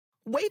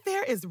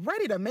Wayfair is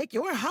ready to make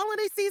your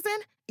holiday season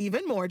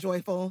even more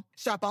joyful.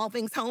 Shop all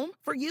things home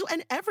for you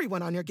and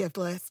everyone on your gift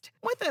list.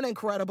 With an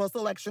incredible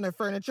selection of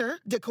furniture,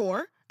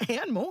 decor,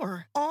 and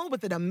more. All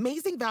with an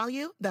amazing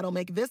value that'll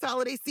make this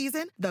holiday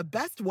season the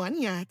best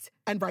one yet.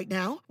 And right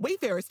now,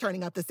 Wayfair is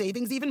turning up the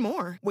savings even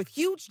more with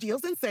huge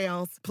deals and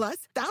sales. Plus,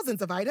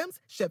 thousands of items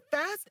ship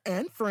fast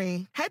and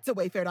free. Head to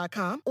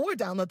Wayfair.com or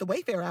download the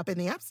Wayfair app in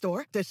the App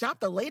Store to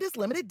shop the latest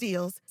limited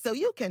deals so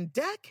you can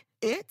deck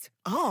it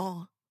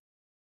all.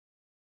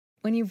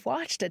 When you've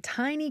watched a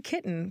tiny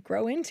kitten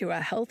grow into a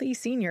healthy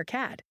senior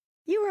cat,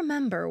 you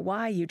remember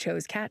why you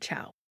chose Cat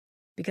Chow.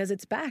 Because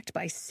it's backed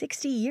by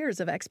 60 years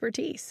of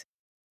expertise.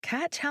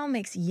 Cat Chow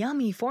makes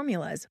yummy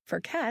formulas for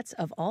cats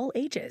of all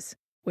ages,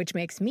 which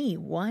makes me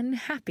one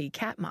happy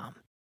cat mom.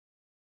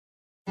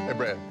 Hey,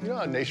 Brad, you know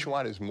how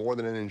Nationwide is more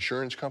than an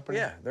insurance company?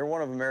 Yeah, they're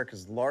one of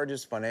America's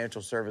largest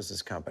financial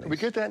services companies. We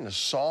get that in a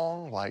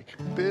song like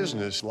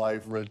business,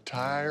 life,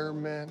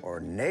 retirement. Or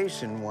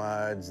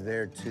Nationwide's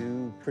there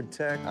to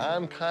protect.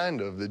 I'm kind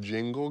of the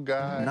jingle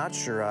guy. Not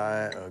sure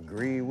I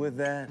agree with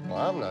that.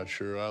 Well, I'm not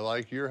sure I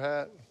like your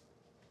hat.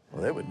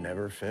 Well, it would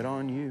never fit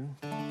on you.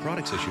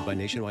 Products issued by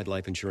Nationwide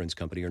Life Insurance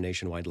Company or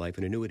Nationwide Life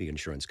and Annuity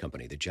Insurance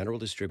Company. The general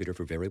distributor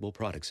for variable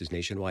products is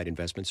Nationwide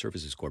Investment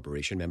Services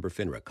Corporation, member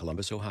FINRA,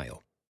 Columbus,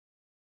 Ohio.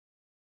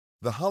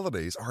 The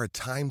holidays are a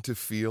time to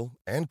feel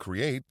and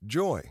create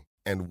joy.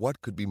 And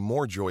what could be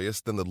more joyous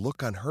than the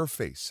look on her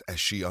face as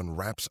she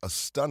unwraps a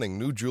stunning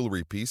new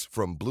jewelry piece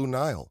from Blue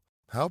Nile?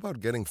 How about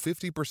getting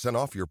 50%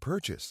 off your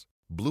purchase?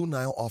 Blue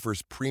Nile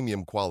offers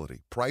premium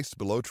quality, priced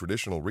below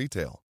traditional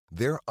retail.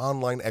 Their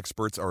online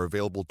experts are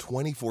available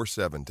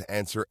 24/7 to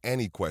answer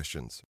any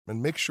questions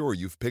and make sure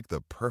you've picked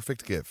the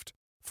perfect gift.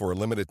 For a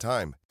limited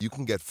time, you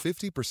can get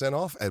 50%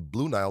 off at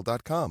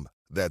BlueNile.com.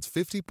 That's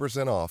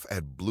 50% off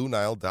at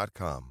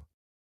BlueNile.com.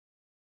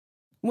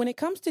 When it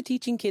comes to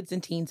teaching kids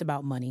and teens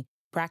about money,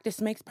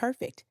 practice makes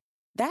perfect.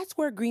 That's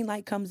where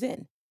Greenlight comes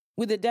in.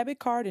 With a debit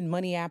card and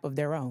money app of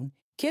their own,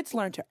 kids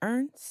learn to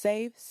earn,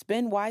 save,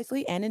 spend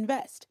wisely, and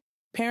invest.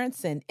 Parents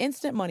send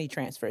instant money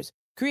transfers,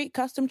 create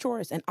custom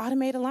chores, and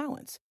automate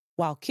allowance,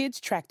 while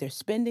kids track their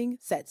spending,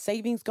 set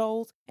savings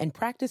goals, and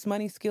practice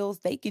money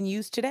skills they can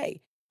use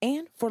today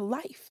and for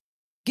life.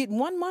 Get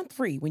 1 month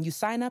free when you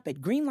sign up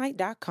at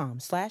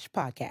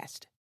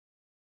greenlight.com/podcast.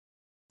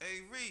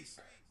 Hey,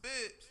 Reese,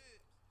 Bibbs,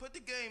 put the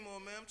game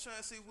on, man. I'm trying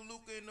to see what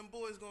Luka and them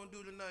boys gonna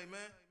do tonight,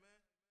 man.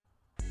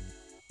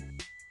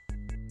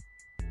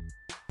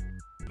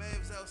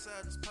 Mavs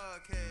outside this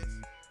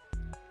podcast.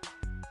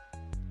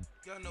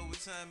 Y'all know what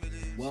time it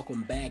is.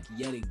 Welcome back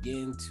yet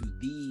again to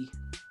the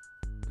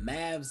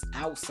Mavs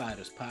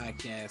Outsiders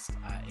podcast.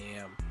 I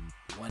am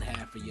one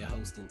half of your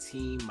hosting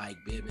team, Mike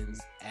Bibbins,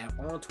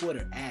 on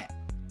Twitter at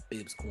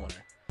Bibbs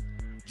Corner.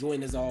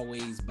 Joined as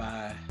always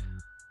by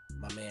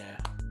my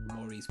man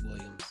Maurice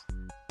Williams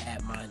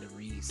at Mind of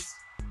Reese.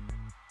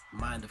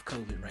 Mind of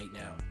COVID right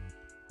now.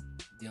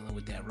 Dealing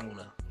with that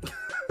Rona.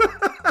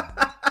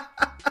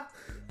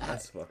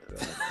 That's fucked up.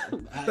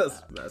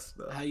 That's messed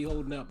up. How you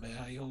holding up, man?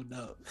 How you holding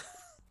up?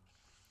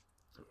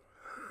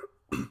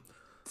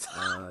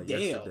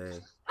 Yesterday.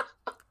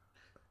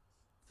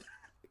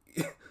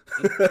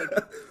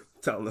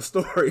 Telling the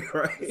story,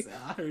 right?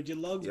 I heard your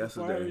lungs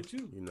before I heard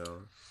you. You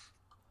know.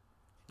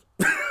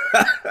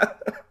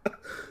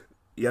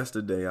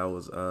 Yesterday I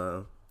was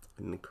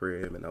in the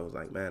crib and I was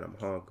like, man, I'm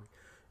hungry.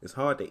 It's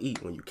hard to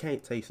eat when you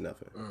can't taste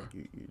nothing.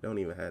 You don't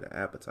even have an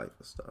appetite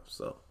for stuff.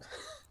 So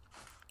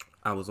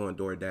I was on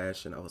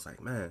DoorDash and I was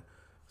like, man,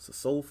 it's a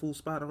soul food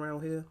spot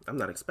around here. I'm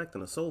not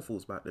expecting a soul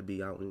food spot to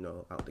be out,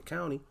 out the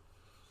county,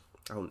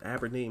 out in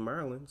Aberdeen,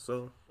 Maryland.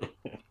 So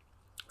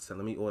let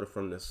me order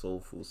from this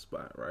soul food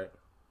spot, right?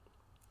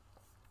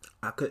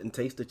 I couldn't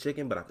taste the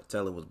chicken, but I could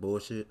tell it was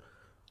bullshit.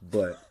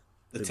 But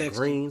the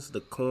greens, the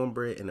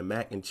cornbread, and the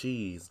mac and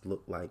cheese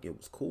looked like it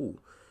was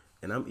cool.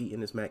 And I'm eating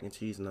this mac and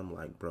cheese, and I'm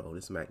like, bro,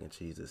 this mac and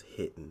cheese is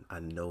hitting.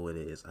 I know it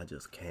is. I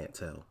just can't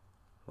tell.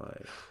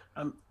 Like,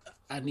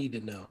 I need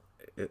to know.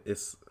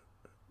 It's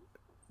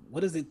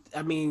what is it?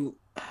 I mean,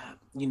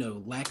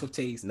 lack of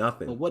taste.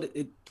 Nothing. But what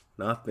it?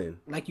 Nothing.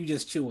 Like you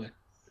just chewing.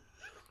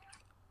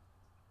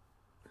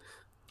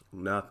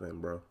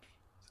 Nothing, bro.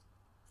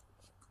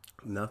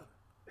 Nothing.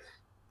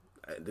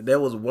 There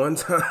was one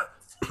time.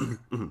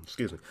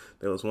 Excuse me.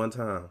 There was one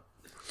time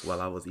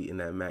while I was eating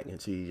that mac and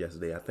cheese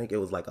yesterday. I think it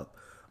was like a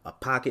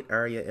pocket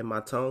area in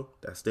my tongue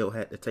that still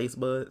had the taste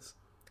buds.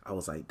 I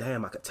was like,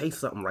 damn, I could taste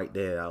something right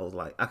there. I was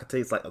like, I could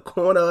taste like a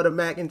corner of the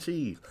mac and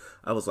cheese.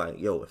 I was like,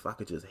 yo, if I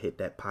could just hit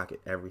that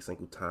pocket every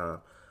single time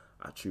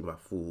I chew my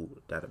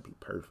food, that'd be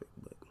perfect.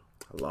 But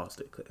I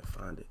lost it, couldn't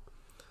find it.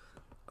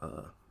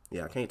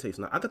 Yeah, I can't taste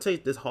nothing. I could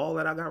taste this haul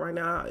that I got right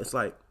now. It's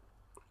like,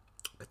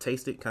 I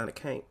taste it, kind of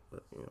can't,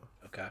 but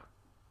Okay.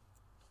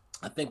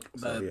 I think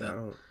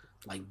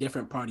like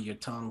different part of your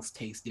tongues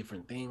taste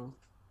different things.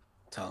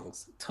 Tongue,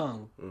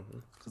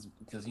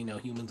 because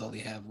humans only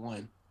have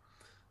one.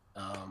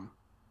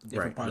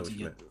 Different parts of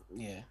your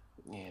yeah.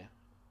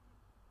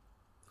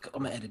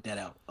 I'm gonna edit that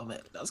out.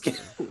 That was good.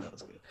 That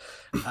was good.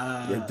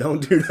 Yeah,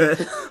 don't do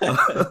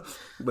that.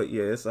 But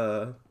yeah,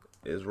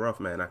 it's rough,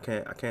 man. I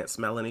can't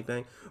smell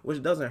anything,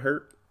 which doesn't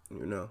hurt,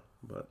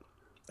 but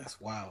that's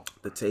wild.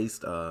 The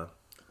taste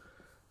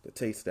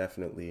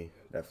definitely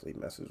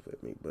messes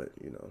with me. But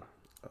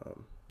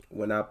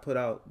when I said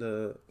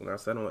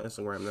on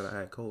Instagram that I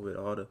had COVID,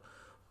 all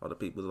the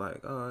people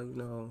like, oh,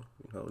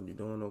 you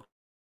doing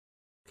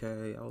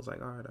okay? I was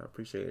like, all right, I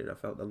appreciate it. I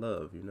felt the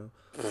love,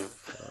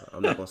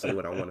 I'm not gonna say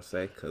what I want to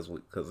say because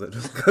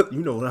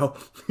you know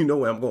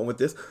where I'm going with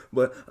this,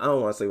 but I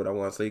don't want to say what I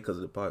want to say because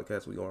of the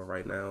podcast we on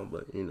right now.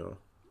 But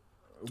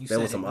there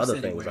were some other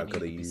things I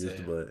could have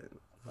used, but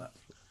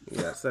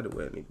yeah, I said it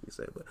where it needed to be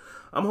said. But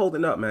I'm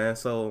holding up, man.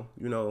 So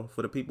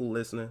for the people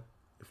listening,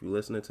 if you're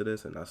listening to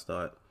this and I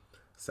start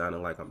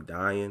sounding like I'm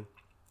dying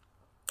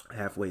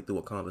halfway through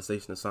a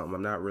conversation or something,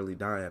 I'm not really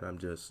dying. I'm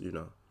just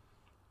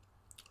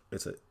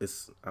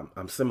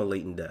I'm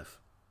simulating death.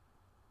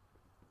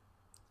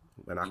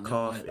 When I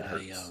cough, it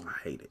hurts. I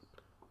hate it.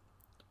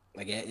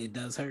 Like it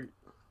does hurt.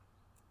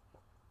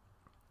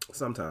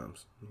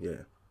 Sometimes,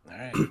 yeah. All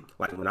right.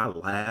 Like when I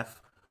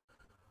laugh,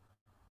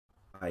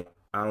 like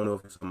I don't know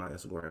if it's on my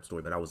Instagram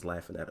story, but I was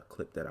laughing at a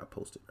clip that I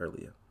posted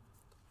earlier,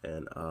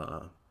 and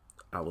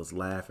I was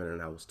laughing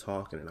and I was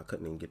talking and I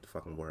couldn't even get the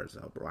fucking words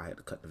out, bro. I had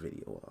to cut the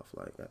video off,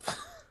 like that.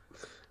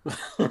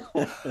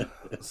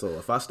 So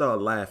if I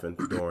start laughing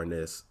during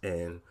this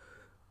and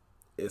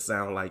it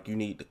sounds like you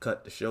need to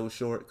cut the show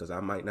short because I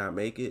might not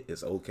make it,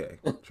 it's okay.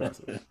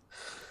 Trust me.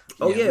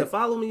 Oh yeah,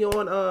 follow me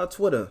on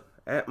Twitter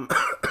at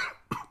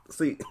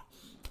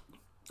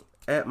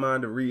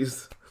Minda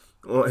Reese,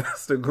 on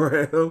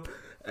Instagram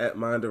at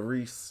Minda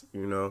Reese.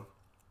 You know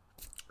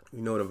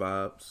the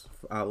vibes.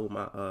 Follow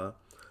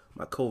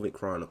my COVID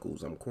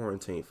chronicles. I'm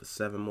quarantined for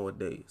 7 more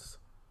days.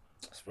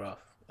 That's rough.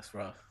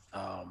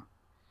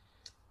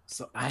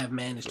 So I have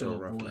managed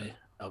to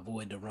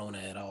avoid the Rona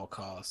at all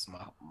costs.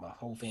 My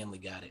whole family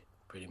got it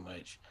pretty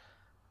much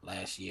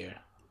last year,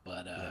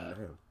 but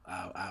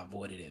I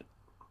avoided it.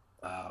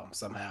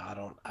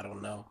 Somehow I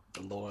don't know.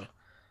 The Lord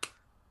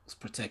was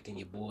protecting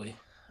your boy.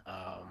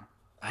 I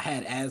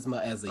had asthma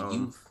as a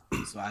youth,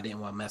 so I didn't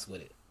want to mess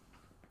with it.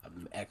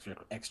 I'm extra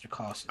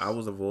cautious. I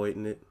was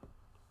avoiding it.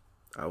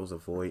 I was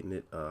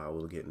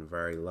getting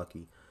very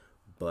lucky,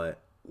 but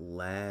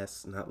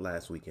not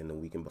last weekend, the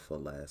weekend before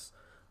last,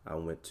 I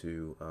went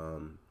to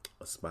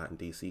a spot in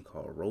DC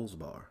called Rose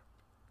Bar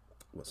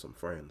with some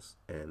friends,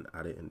 and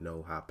I didn't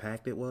know how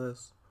packed it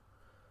was.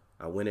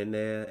 I went in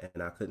there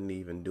and I couldn't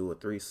even do a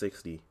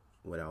 360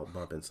 without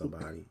bumping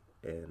somebody.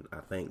 And I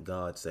think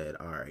God said,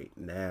 all right,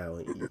 now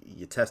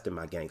you're testing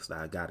my gangster.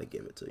 I got to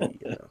give it to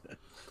you,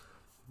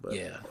 But,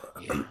 yeah.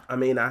 I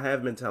mean, I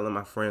have been telling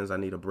my friends I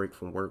need a break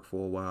from work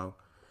for a while.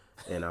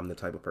 And I'm the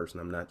type of person,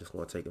 I'm not just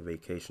going to take a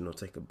vacation or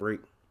take a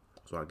break.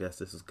 So I guess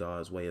this is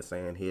God's way of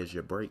saying, here's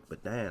your break.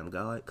 But damn,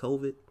 God,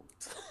 COVID.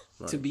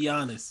 Like, to be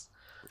honest,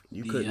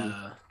 couldn't.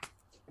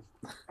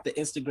 The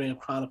Instagram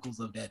chronicles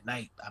of that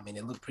night, I mean,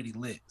 it looked pretty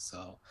lit.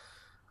 So,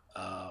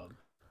 at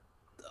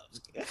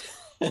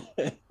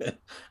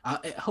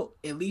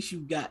least you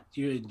got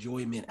your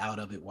enjoyment out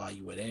of it while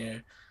you were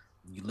there.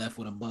 You left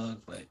with a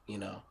bug, but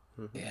it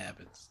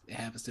happens. It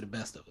happens to the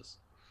best of us.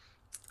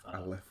 I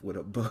left with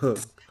a bug.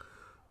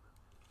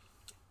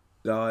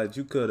 God,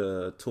 you could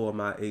have tore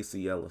my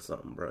ACL or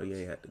something, bro. You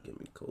ain't had to give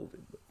me COVID,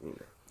 but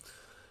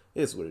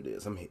it's what it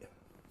is. I'm here.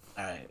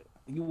 All right,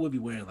 you would be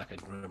wearing like a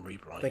Grim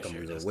Reaper on your shirt.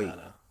 I'm losing weight.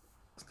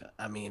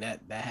 I mean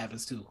that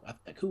happens too. I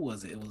think who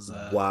was it? It was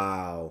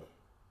wow.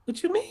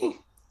 What you mean?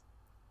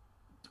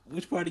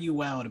 Which part are you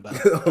wowing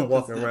about? I'm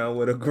walking around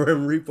with a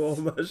Grim Reaper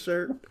on my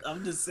shirt.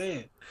 I'm just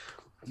saying.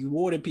 You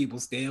warning people,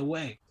 stay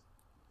away.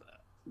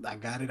 I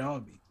got it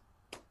on me.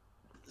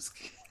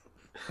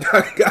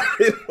 I got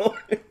it on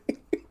me.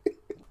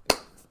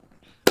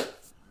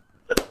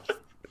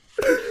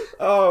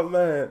 Oh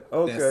man.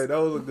 Okay, that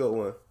was a good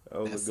one.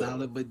 That's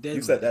solid but deadly.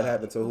 You said that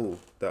happened to who?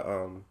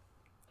 The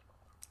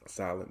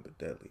silent but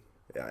deadly.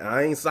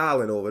 I ain't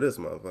silent over this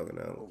motherfucker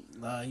now.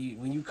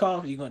 When you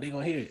cough, they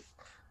gonna hear it.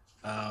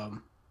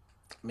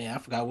 Man, I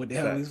forgot what the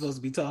hell we supposed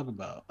to be talking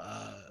about.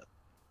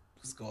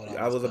 What's going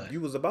on?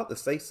 You was about to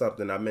say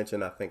something. I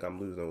mentioned I think I'm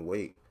losing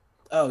weight.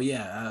 Oh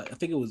yeah, I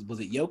think it was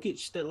it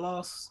Jokic that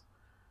lost?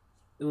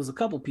 It was a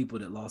couple people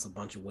that lost a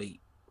bunch of weight.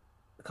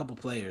 A couple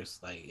players,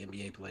 like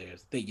NBA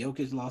players. I think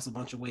Jokic lost a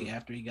bunch of weight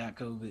after he got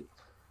COVID.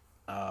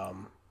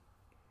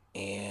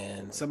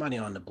 And somebody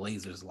on the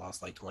Blazers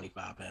lost like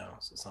 25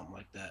 pounds or something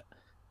like that.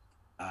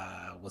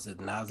 Was it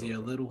Nasir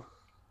Little?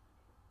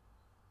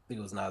 I think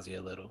it was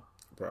Nasir Little.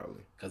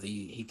 Probably. Because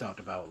he talked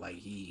about like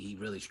he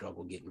really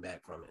struggled getting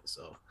back from it.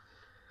 So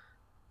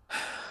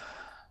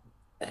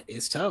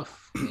it's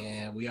tough.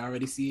 And we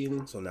already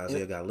seeing. So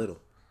Nasir got little.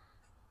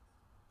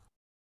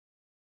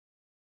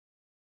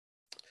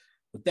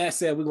 With that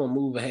said, we're gonna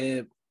move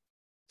ahead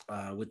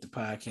with the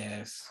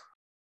podcast.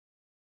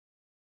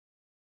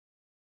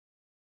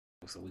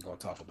 So we're gonna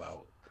talk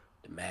about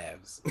the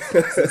Mavs.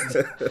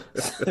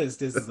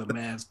 This is a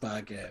Mavs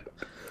podcast.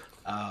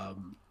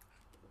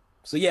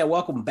 So yeah,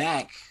 welcome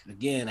back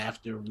again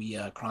after we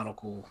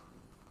chronicle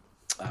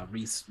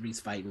Reese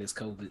fighting this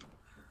COVID.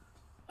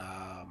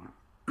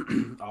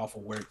 Off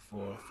of work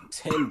for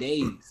 10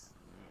 days.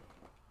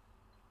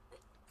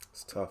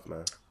 It's tough,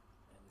 man.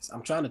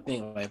 I'm trying to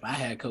think, like, if I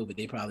had COVID,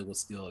 they probably would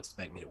still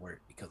expect me to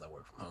work because I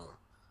work from home.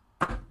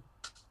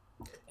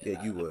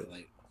 Yeah, you would.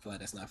 I feel like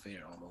that's not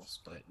fair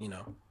almost, but you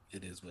know,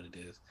 it is what it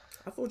is.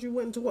 I thought you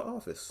went into an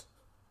office.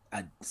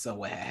 So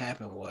what had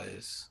happened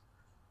was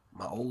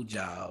my old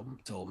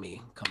job told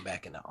me come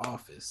back in the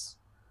office,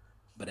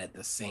 but at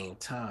the same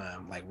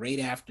time, like right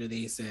after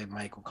they said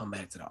Michael come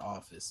back to the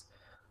office,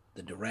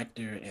 the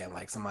director and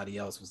like somebody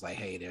else was like,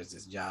 hey, there's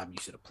this job you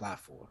should apply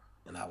for.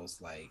 And I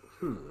was like,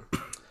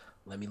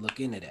 let me look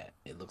into that.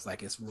 It looks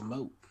like it's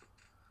remote.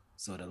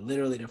 So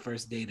literally the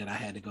first day that I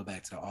had to go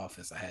back to the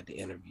office, I had to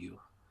interview.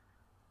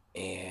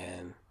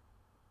 And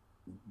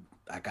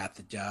I got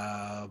the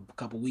job a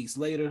couple weeks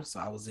later. So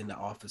I was in the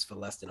office for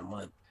less than a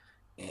month.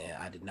 And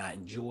I did not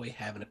enjoy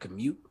having a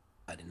commute.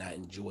 I did not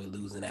enjoy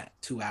losing that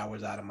 2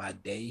 hours out of my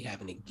day,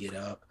 having to get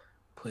up,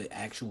 put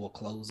actual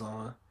clothes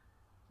on,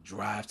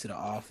 drive to the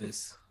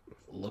office,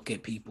 look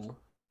at people,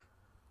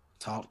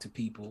 talk to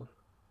people,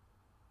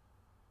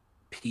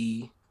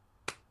 pee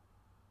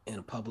in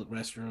a public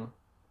restroom,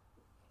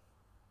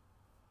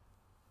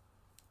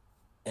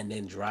 and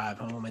then drive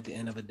home at the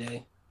end of the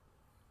day.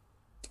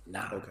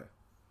 Nah.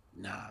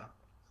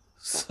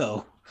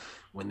 So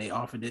when they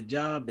offered the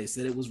job, they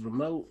said it was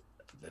remote.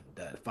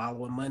 The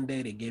following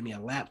Monday, they gave me a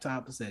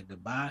laptop and said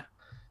goodbye.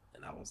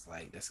 And I was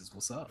like, this is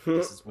what's up.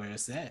 This is where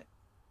it's at.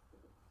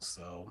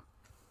 So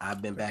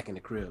I've been back in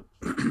the crib.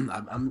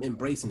 I'm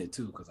embracing it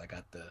too, because I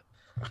got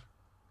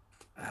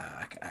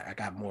I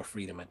got more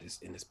freedom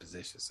in this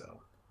position.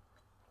 So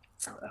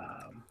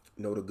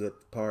know the good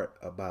part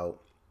about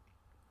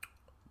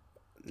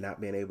not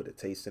being able to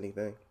taste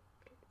anything?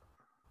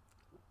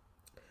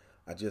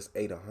 I just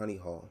ate a honey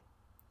haul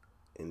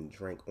and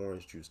drank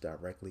orange juice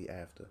directly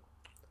after.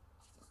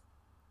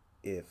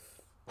 If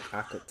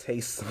I could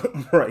taste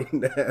something right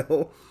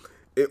now,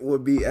 it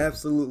would be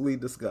absolutely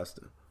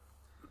disgusting.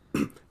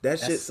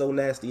 That's shit's so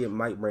nasty it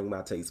might bring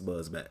my taste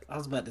buds back. I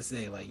was about to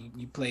say, like,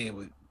 you playing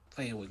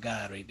with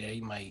God right there. He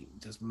might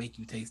just make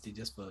you taste it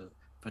just for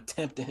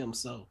tempting him.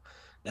 So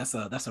that's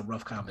a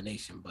rough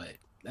combination, but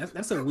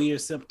that's a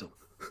weird symptom.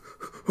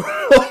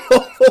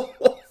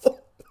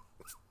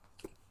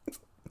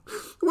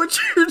 What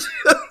you just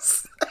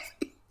say?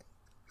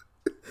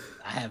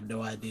 I have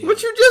no idea.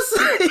 What you just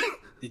say?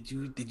 Did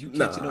you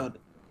catch it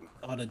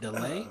on a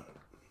delay?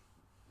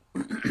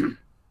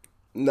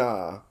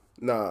 Nah.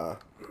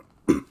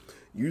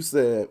 You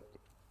said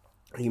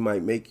he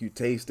might make you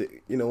taste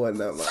it. You know what?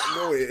 Now,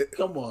 go ahead.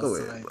 Come on, go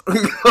ahead.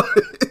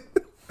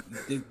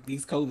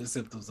 These COVID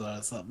symptoms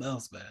are something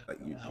else, man. I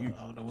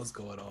don't know what's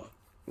going on.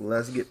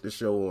 Let's get the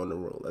show on the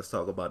road. Let's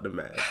talk about the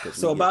Mavs.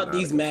 So about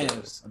these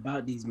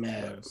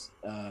Mavs,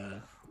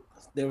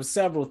 there were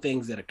several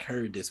things that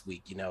occurred this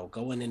week. You know,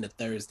 going into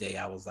Thursday,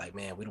 I was like,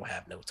 man, we don't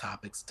have no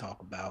topics to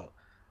talk about.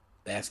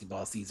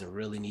 Basketball season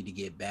really need to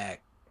get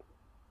back.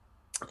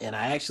 And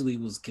I actually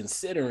was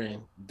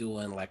considering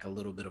doing like a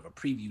little bit of a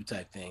preview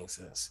type thing,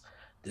 since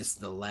this is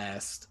the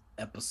last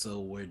episode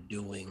we're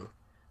doing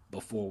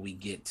before we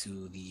get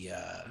to the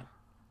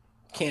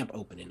camp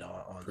opening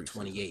on the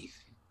 28th.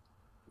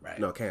 Right.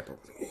 No, camp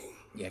opening.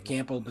 Yeah,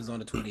 camp opens on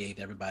the 28th.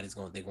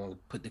 They're going to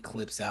put the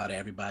clips out.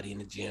 Everybody in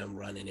the gym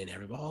running, and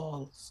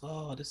everybody,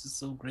 this is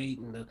so great.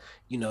 And the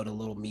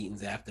little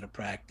meetings after the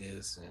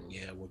practice, and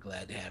yeah, we're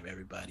glad to have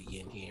everybody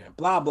in here, and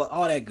blah blah,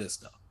 all that good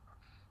stuff.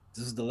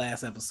 This is the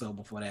last episode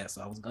before that,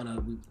 so I was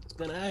gonna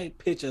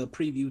pitch a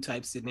preview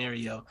type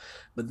scenario,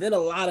 but then a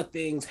lot of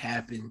things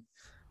happen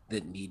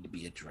that need to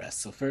be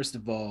addressed. So first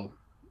of all,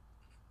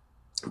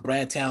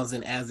 Brad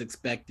Townsend, as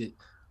expected,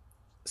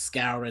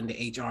 scouring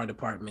the HR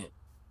department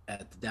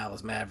at the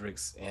Dallas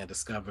Mavericks and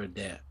discovered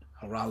that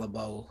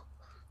Haralabo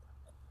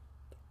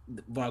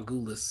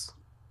Vargulis,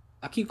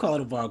 I keep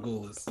calling him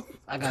Vargulis.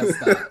 I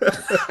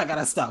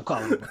gotta stop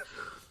calling him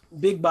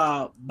Big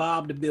Bob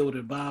the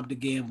Builder, Bob the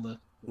Gambler.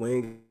 We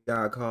ain't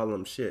gotta call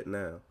him shit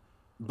now.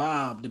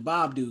 Bob, the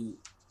Bob dude,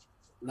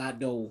 not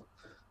Dole.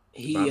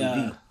 He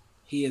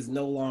is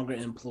no longer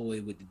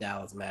employed with the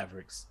Dallas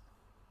Mavericks.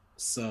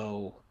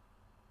 So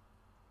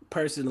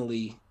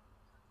personally,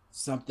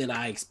 something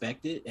I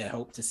expected and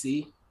hoped to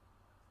see,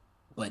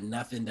 but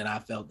nothing that I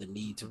felt the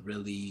need to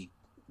really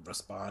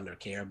respond or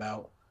care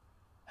about.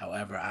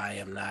 However, I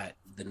am not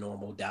the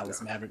normal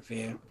Dallas Maverick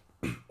fan.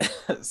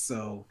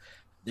 So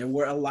there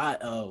were a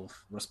lot of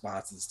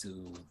responses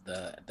to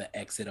the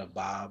exit of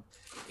Bob.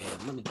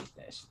 And let me get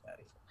that shit out of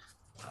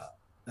here.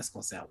 That's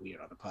going to sound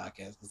weird on the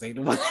podcast because they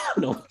don't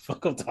know what the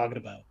fuck I'm talking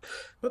about.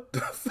 What the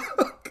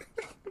fuck?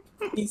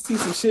 You see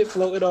some shit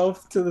floating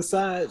off to the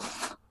side.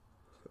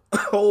 A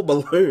whole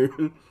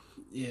balloon.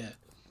 Yeah.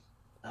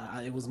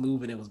 It was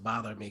moving. It was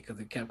bothering me because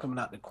it kept coming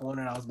out the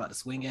corner. I was about to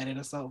swing at it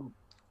or something.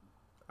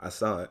 I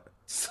saw it.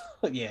 So,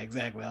 yeah,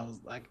 exactly. I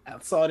was like, I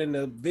saw it in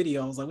the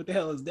video. I was like, what the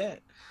hell is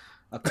that?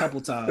 a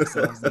couple times.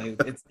 So I was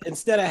like, it's,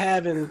 instead of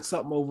having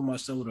something over my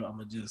shoulder, I'm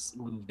gonna just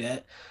move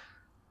that.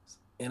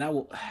 And I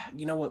will,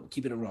 you know what,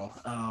 keep it raw.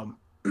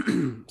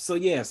 So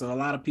yeah, so a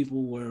lot of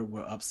people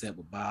were upset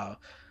with Bob,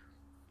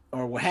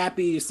 or were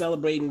happy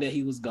celebrating that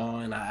he was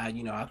gone.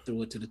 I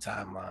threw it to the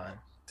timeline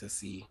to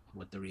see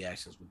what the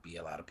reactions would be.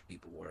 A lot of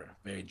people were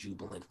very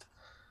jubilant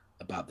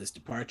about this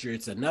departure.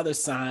 It's another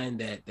sign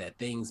that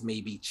things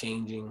may be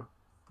changing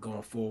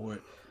going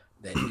forward,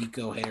 that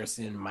Nico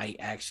Harrison might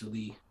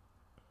actually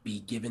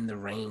be given the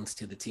reins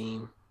to the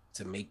team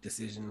to make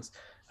decisions.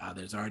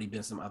 There's already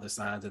been some other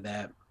signs of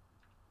that.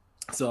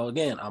 So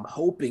again, I'm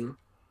hoping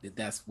that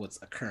that's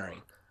what's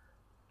occurring.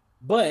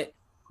 But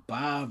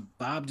Bob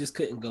just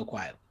couldn't go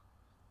quietly.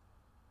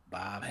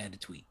 Bob had to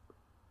tweet.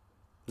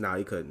 No,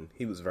 he couldn't.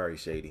 He was very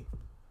shady.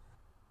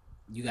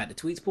 You got the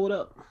tweets pulled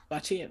up by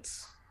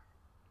chance?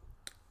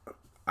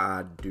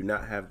 I do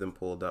not have them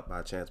pulled up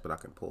by chance, but I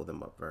can pull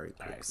them up very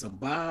quickly. All right, so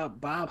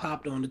Bob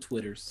hopped on the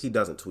Twitters. He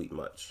doesn't tweet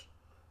much.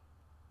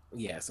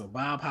 Yeah, so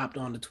Bob hopped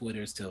on the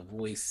Twitters to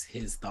voice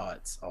his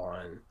thoughts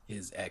on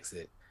his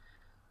exit,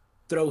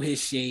 throw his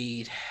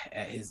shade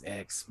at his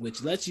ex,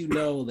 which lets you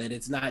know that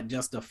it's not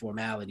just a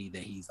formality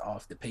that he's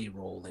off the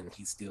payroll and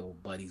he's still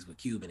buddies with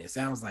Cuban. It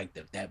sounds like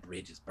that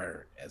bridge is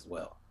burned as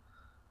well,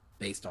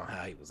 based on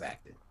how he was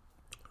acting.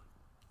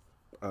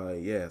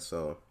 Yeah,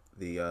 so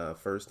the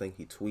first thing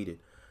he tweeted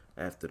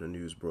after the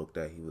news broke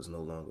that he was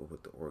no longer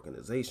with the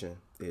organization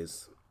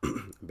is,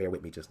 bear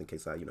with me just in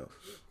case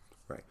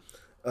right.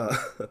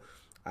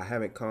 I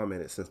haven't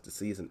commented since the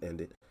season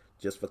ended.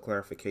 Just for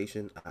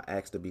clarification, I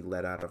asked to be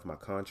let out of my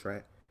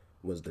contract,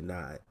 was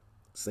denied.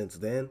 Since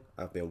then,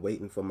 I've been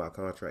waiting for my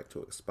contract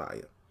to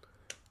expire.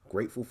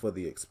 Grateful for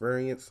the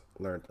experience,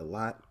 learned a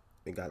lot,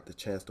 and got the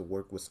chance to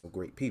work with some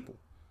great people.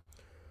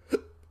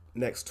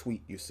 Next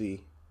tweet you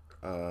see,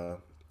 a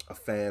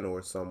fan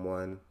or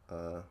someone,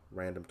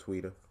 random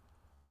tweeter,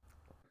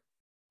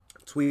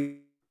 tweeted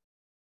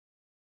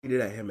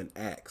at him and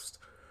asked,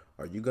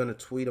 "Are you going to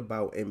tweet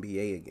about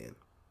NBA again?"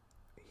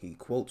 He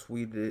quote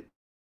tweeted it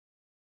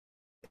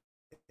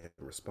and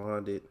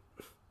responded,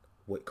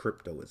 "What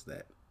crypto is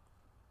that?"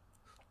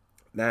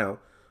 Now,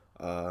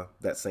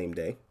 that same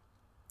day,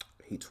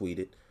 he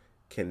tweeted,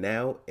 "Can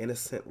now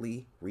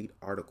innocently read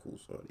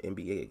articles on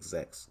NBA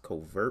execs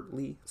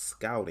covertly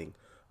scouting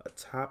a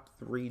top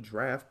 3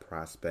 draft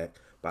prospect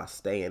by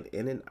staying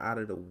in and out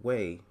of the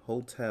way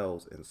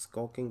hotels and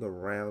skulking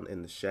around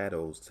in the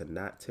shadows to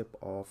not tip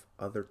off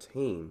other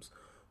teams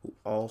who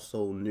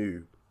also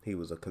knew he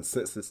was a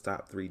consensus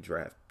top 3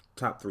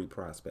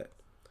 prospect.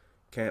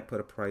 Can't put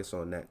a price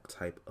on that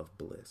type of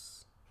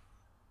bliss."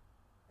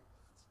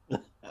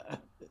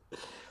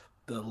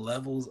 The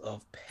levels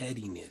of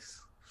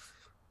pettiness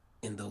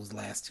in those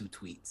last 2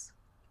 tweets.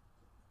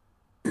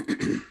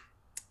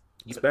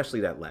 Especially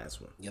that last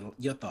one.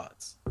 Your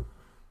thoughts?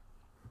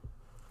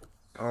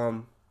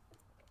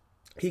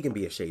 He can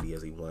be as shady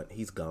as he wants.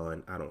 He's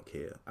gone. I don't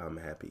care. I'm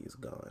happy he's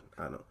gone.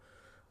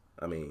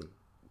 I mean,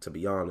 to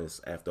be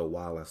honest, after a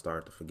while I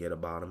started to forget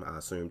about him. I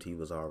assumed he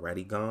was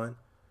already gone,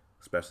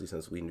 especially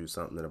since we knew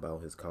something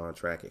about his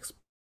contract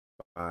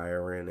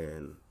expiring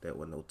and there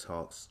were no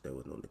talks, there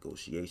were no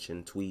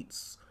negotiation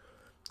tweets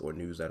or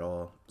news at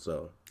all.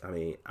 So, I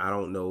mean, I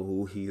don't know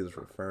who he is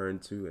referring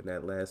to in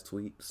that last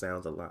tweet.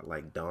 Sounds a lot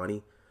like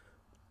Donnie,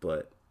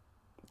 but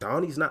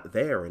Donnie's not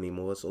there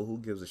anymore, so who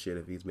gives a shit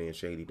if he's being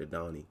shady to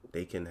Donnie?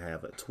 They can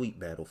have a tweet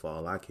battle for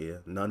all I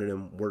care. None of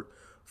them work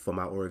for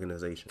my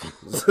organization.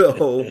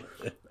 So,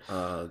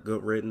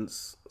 good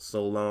riddance.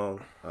 So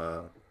long.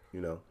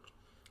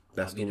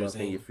 Best of luck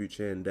in your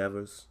future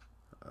endeavors.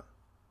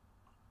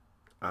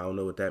 I don't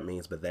know what that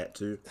means, but that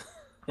too.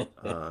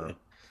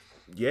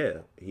 Yeah,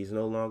 he's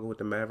no longer with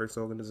the Mavericks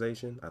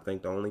organization. I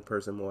think the only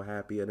person more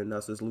happier than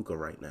us is Luka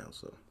right now.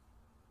 So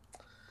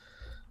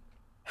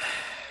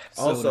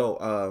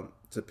also,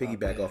 to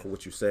piggyback off of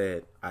what you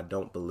said, I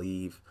don't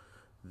believe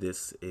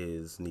this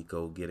is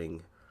Nico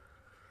getting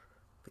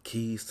the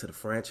keys to the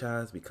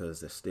franchise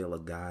because there's still a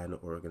guy in the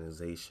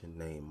organization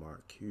named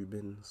Mark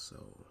Cuban.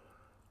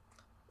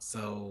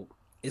 So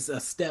it's a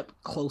step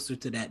closer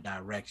to that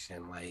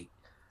direction. Like,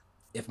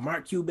 if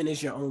Mark Cuban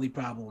is your only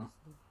problem,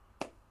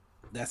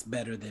 that's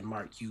better than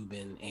Mark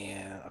Cuban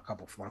and a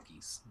couple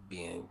flunkies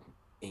being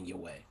in your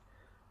way.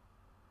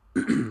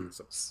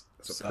 It's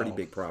a pretty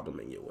big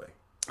problem in your way.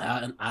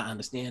 I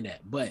understand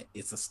that, but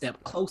it's a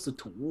step closer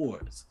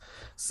towards.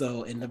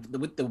 So,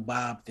 with the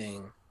Bob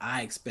thing,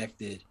 I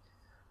expected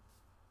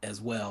as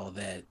well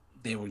that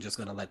they were just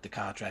going to let the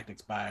contract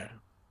expire.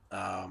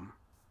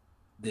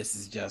 This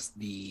is just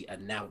the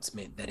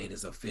announcement that it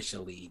is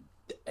officially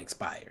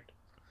expired.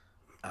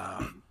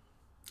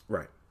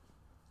 Right.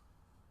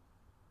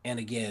 And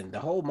again, the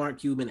whole Mark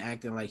Cuban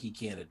acting like he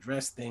can't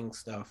address things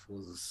stuff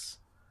was,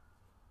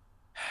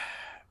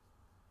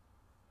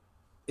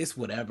 it's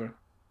whatever.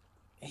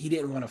 He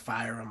didn't want to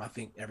fire him. I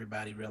think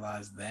everybody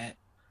realized that.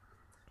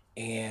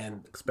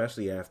 And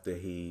especially after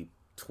he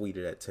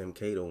tweeted at Tim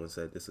Cato and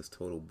said, "This is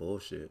total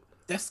bullshit."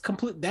 That's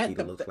complete. He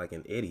looks like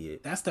an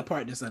idiot. That's the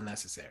part that's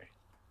unnecessary.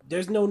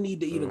 there's no need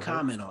to even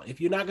comment on it.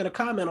 If you're not going to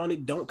comment on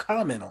it, don't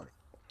comment on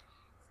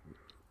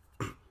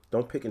it.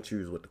 Don't pick and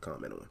choose what to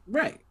comment on.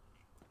 Right.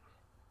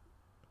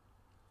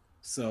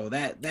 So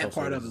that also,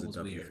 part of it was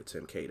W weird. For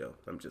Tim Cato,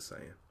 I'm just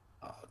saying.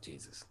 Oh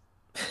Jesus.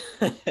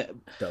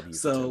 W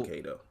for Tim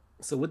Cato.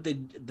 So with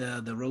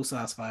the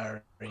Rosas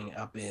firing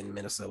up in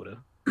Minnesota,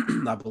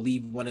 I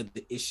believe one of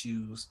the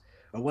issues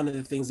or one of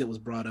the things that was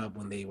brought up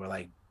when they were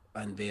like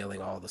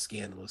unveiling all the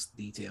scandalous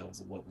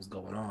details of what was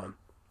going on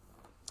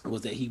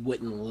was that he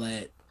wouldn't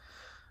let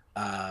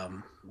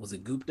was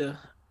it Gupta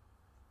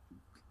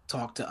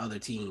talk to other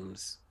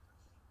teams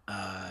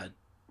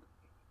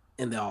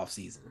in the off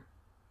season.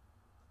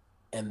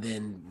 And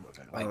then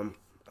like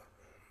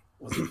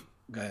was it,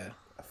 go ahead.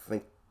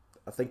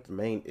 I think the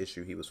main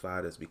issue he was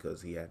fired is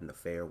because he had an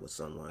affair with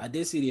someone. I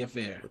did see the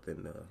affair.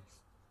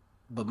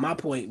 But my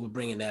point with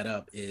bringing that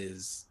up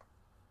is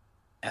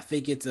I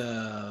think it's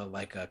a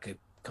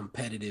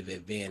competitive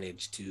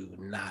advantage to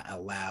not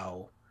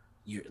allow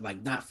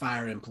not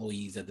fire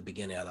employees at the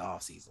beginning of the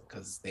offseason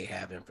because they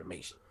have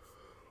information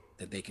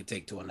that they could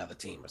take to another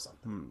team or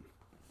something.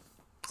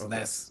 So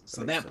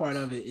that part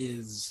of it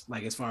is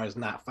like as far as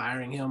not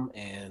firing him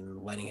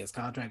and letting his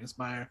contract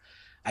expire,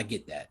 I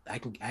get that. I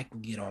can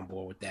get on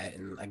board with that,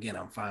 and again,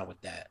 I'm fine with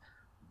that.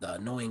 The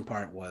annoying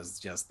part was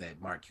just that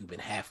Mark Cuban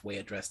halfway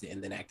addressed it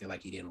and then acted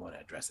like he didn't want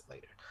to address it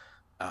later,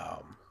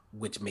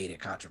 which made it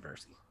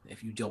controversy.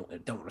 If you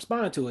don't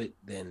respond to it,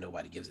 then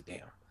nobody gives a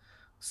damn.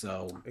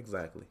 So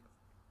exactly.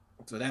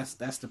 So that's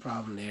the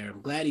problem there.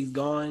 I'm glad he's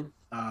gone.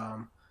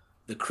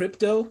 The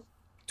crypto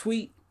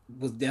tweet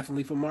was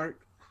definitely for Mark.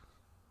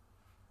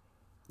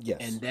 Yes.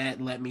 And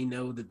that let me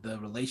know that the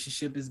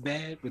relationship is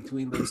bad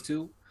between those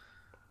two.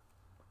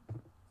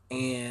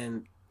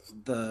 And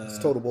it's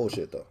total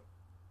bullshit though.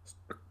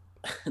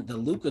 The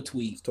Luka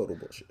tweet. It's total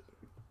bullshit.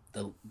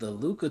 The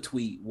Luka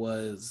tweet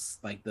was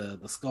like the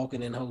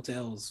skulking in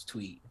hotels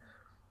tweet.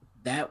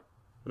 That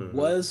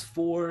was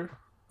for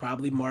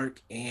probably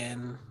Mark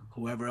and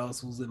whoever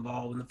else was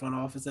involved in the front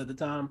office at the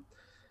time.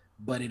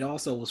 But it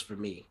also was for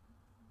me.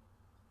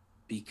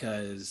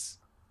 Because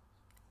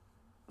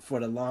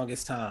for the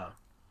longest time,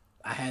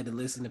 I had to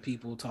listen to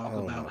people talk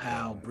about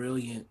how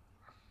brilliant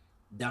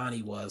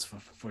Donnie was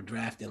for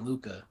drafting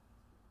Luka.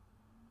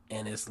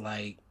 And it's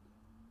like,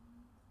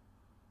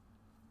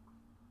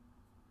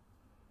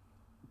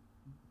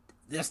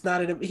 that's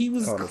not he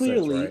was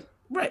clearly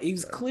right. He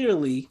was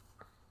clearly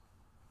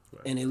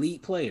an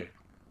elite player.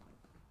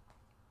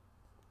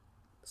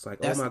 It's like,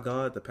 oh my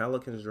God, the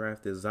Pelicans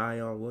drafted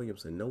Zion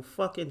Williamson. No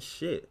fucking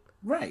shit.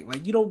 Right.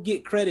 Like you don't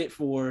get credit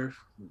for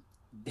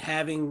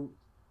having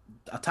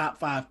a top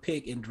 5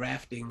 pick and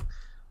drafting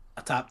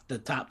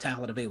the top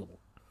talent available.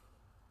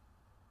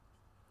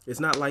 It's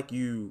not like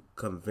you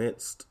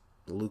convinced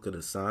Luka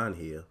to sign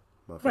here,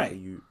 motherfucker. Right.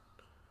 You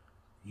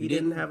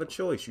didn't have a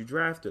choice. You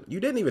drafted. You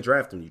didn't even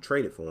draft him. You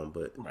traded for him,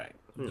 but right.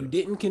 You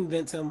didn't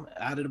convince him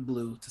out of the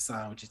blue to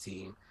sign with your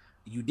team.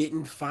 You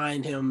didn't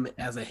find him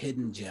as a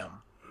hidden gem.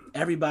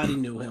 Everybody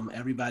knew him.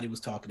 Everybody was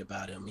talking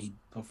about him. He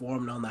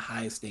performed on the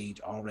highest stage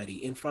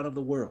already in front of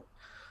the world.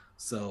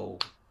 So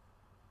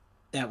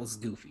that was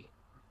goofy.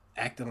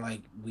 Acting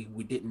like we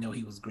didn't know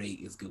he was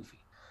great is goofy.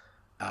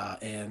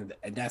 And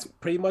that's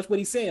pretty much what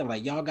he's saying.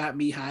 Like, y'all got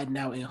me hiding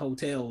out in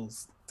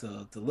hotels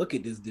to look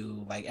at this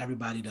dude. Like,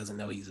 everybody doesn't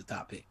know he's a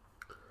top pick.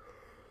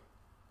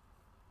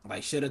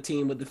 Like, should a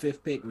team with the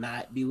 5th pick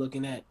not be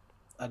looking at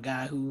a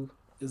guy who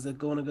is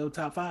going to go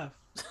top 5?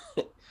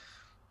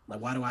 Like,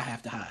 why do I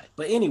have to hide?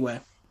 But anyway,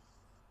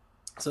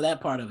 so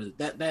that part of it,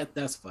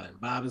 that's fun.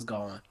 Bob is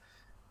gone.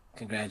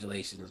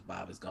 Congratulations,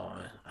 Bob is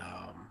gone.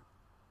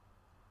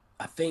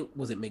 I think,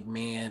 was it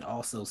McMahon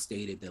also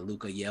stated that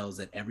Luka yells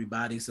at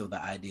everybody, so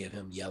the idea of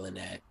him yelling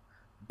at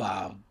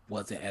Bob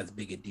wasn't as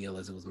big a deal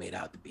as it was made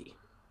out to be,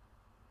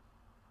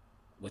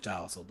 which I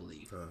also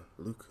believe.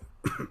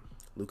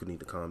 Luka need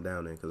to calm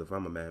down then, because if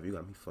I'm a Mav, you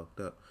got me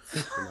fucked up.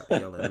 You're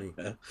not yelling at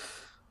me.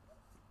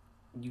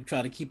 You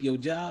try to keep your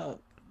job,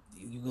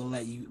 you gonna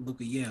let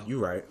Luka yell. You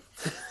right.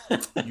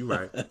 You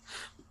right.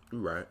 You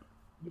right.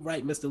 You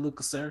right, Mr.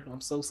 Luka, sir.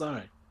 I'm so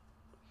sorry.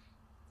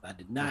 I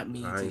did not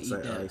mean to eat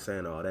that. I ain't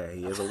saying all that.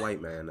 He is a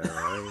white man now.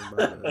 I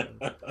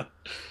ain't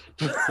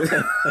all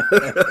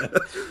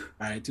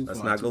right, too far.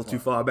 Let's not go too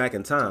far back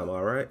in time,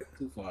 all right?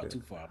 Too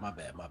far. My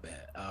bad.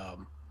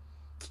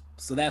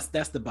 So that's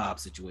the Bob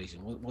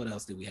situation. What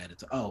else did we have to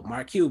talk? Oh,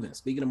 Mark Cuban.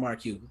 Speaking of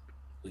Mark Cuban,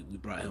 we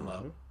brought him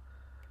up.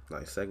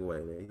 Nice segue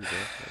there. Nice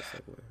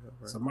segue.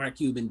 Right. So Mark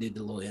Cuban did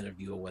the little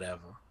interview or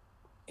whatever.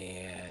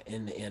 And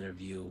in the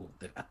interview,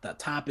 the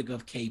topic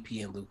of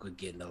KP and Luka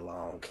getting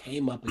along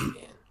came up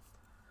again.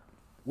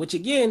 Which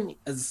again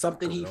is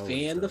something he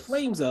fanned the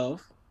flames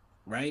of,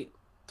 right?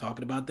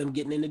 Talking about them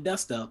getting into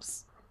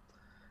dust-ups,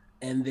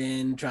 and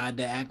then tried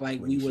to act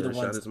like we were the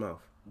ones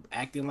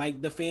acting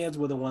like the fans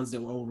were the ones that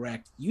were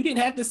overreacting. You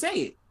didn't have to say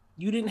it.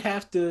 You didn't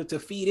have to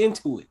feed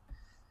into it.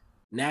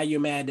 Now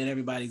you're mad that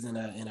everybody's in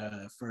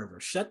a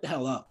fervor. Shut the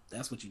hell up.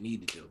 That's what you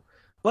need to do.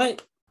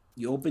 But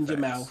you opened your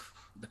mouth.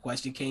 the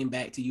question came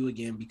back to you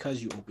again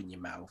because you opened your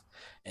mouth,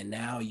 and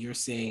now you're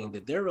saying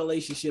that their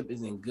relationship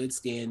is in good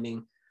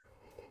standing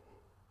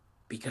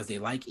because they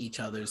like each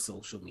other's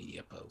social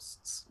media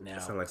posts. Now,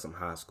 That sounds like some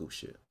high school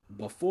shit.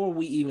 Before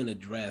we even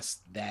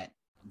address that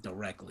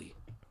directly,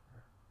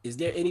 is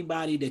there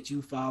anybody that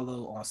you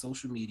follow on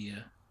social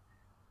media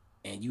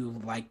and you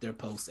like their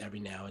posts every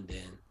now and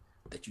then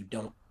that you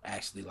don't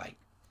actually like?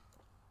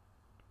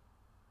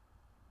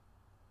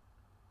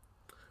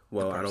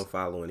 Well, I don't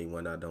follow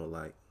anyone I don't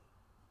like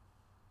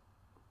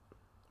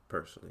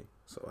personally,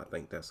 so I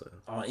think that's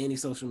on any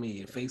social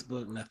media,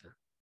 Facebook, nothing.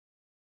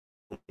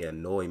 They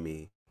annoy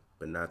me,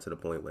 but not to the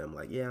point where I'm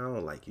like, yeah, I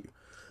don't like you.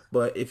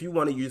 But if you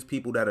want to use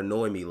people that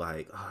annoy me,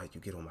 like, oh,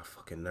 you get on my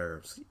fucking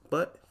nerves.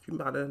 But if you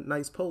got a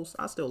nice post,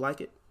 I still like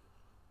it.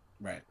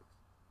 Right.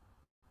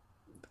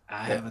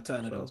 I have a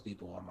ton of those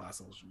people on my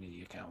social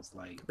media accounts.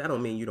 Like, that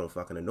don't mean you don't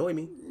fucking annoy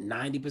me.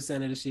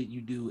 90% of the shit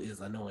you do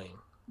is annoying.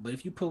 But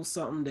if you post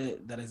something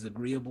that is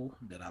agreeable,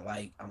 that I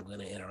like, I'm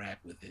gonna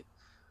interact with it.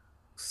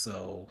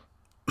 So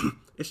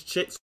it's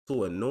chicks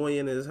who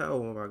annoying as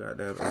hell on my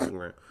goddamn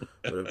Instagram.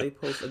 But if they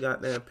post a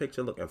goddamn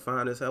picture looking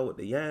fine as hell with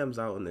the yams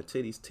out and the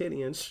titties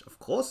tittying, of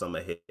course I'm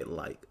gonna hit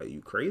like. Are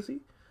you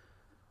crazy?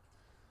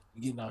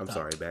 I'm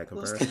sorry, bad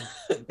comparison.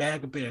 Bad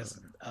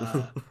comparison.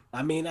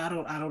 I mean, I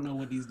don't know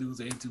what these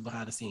dudes are into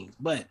behind the scenes,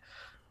 but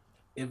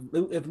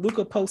if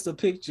Luka posts a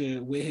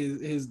picture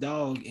with his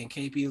dog and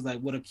KP is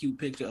like, what a cute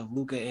picture of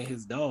Luka and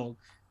his dog,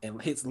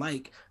 and hits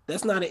like,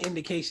 that's not an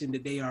indication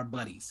that they are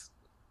buddies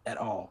at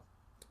all.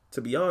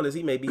 To be honest,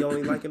 he may be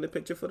only liking the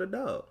picture for the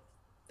dog.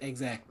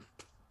 Exactly.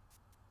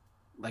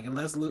 Like,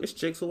 unless it's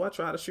chicks who I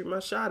try to shoot my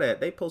shot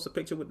at. They post a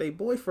picture with their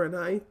boyfriend.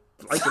 I ain't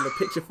liking the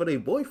picture for their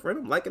boyfriend.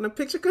 I'm liking the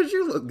picture because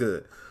you look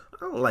good. I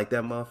don't like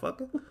that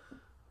motherfucker.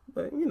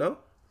 But, you know.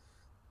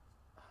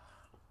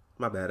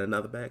 My bad.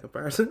 Another bad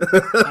comparison.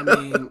 I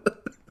mean,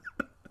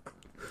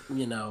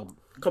 you know.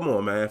 Come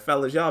on, man.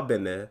 Fellas, y'all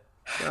been there.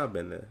 Y'all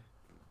been there.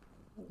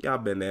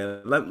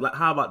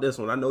 How about this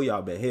one? I know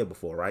y'all been here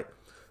before, right?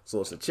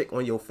 So it's a chick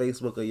on your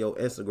Facebook or your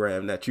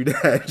Instagram that you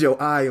had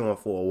your eye on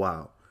for a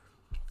while.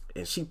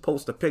 And she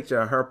posts a picture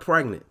of her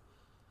pregnant.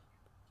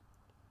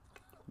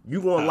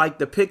 You gonna like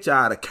the picture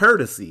out of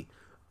courtesy.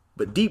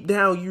 But deep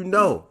down, you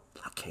know,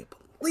 I can't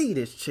believe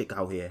this chick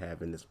out here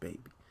having this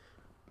baby.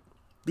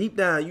 Deep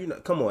down, you know,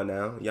 come on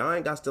now. Y'all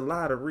ain't got to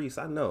lie to Reese.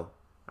 I know.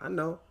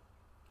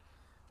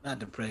 Not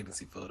the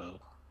pregnancy photo.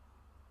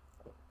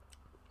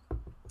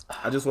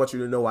 I just want you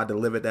to know I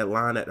delivered that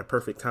line at the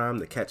perfect time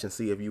to catch and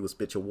see if you would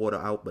spit your water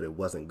out, but it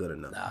wasn't good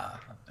enough.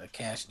 Nah, a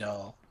Cash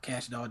Doll.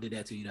 Cash Doll did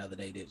that to you the other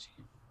day, didn't she?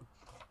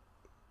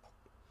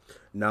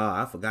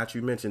 Nah, I forgot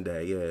you mentioned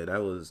that. Yeah,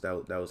 that was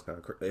kind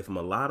of crazy. If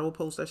Mulatto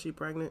posts that she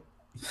pregnant,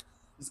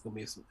 it's gonna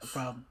be a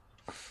problem.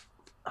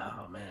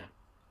 Oh man,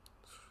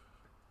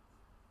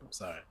 I'm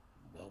sorry.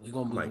 Well, we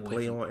gonna move might away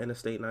play from on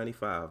Interstate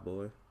 95,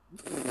 boy.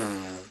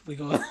 we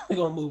gonna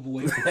move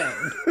away from that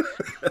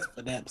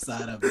for that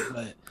side of it.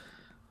 But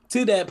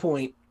to that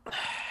point,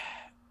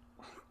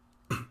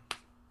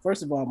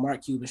 first of all,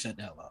 Mark Cuban shut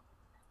the hell up.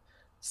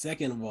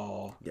 Second of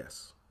all,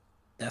 yes,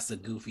 that's a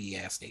goofy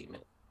ass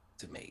statement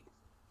to make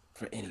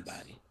for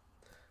anybody.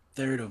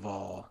 Third of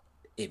all,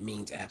 it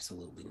means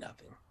absolutely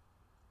nothing.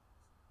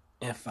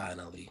 And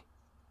finally,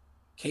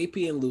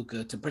 KP and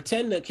Luka, to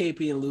pretend that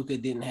KP and Luka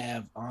didn't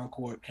have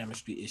on-court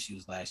chemistry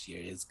issues last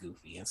year is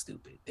goofy and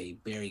stupid. They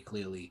very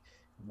clearly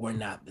were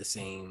not the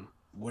same.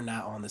 We're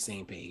not on the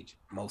same page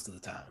most of the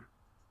time.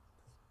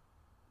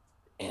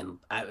 And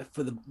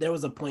there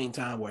was a point in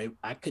time where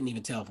I couldn't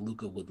even tell if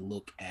Luka would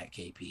look at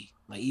KP.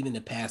 Like, even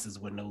the passes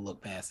were no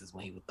look passes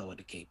when he would throw it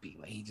to KP.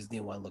 Like, he just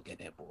didn't want to look at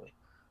that boy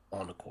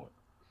on the court.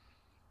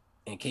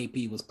 And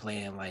KP was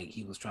playing like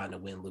he was trying to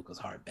win Luka's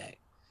heart back.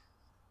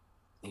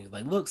 He was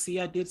like, "Look, see,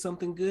 I did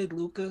something good,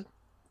 Luka.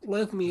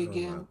 Love me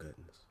again." Oh my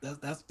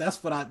goodness.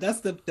 That's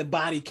the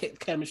body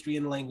chemistry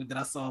and language that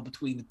I saw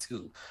between the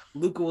two.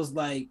 Luka was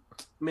like,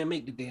 "Man,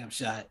 make the damn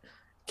shot."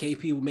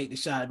 KP would make the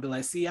shot and be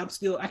like, "See, I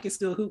can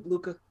still hoop,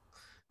 Luka."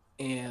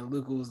 And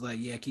Luka was like,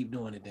 "Yeah, keep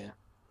doing it then."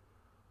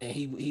 And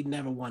he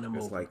never won him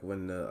over. It's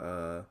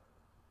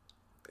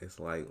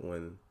like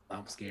when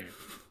I'm scared.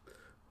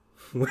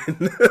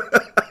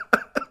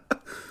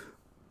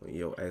 when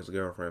your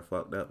ex-girlfriend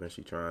fucked up and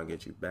she trying to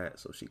get you back,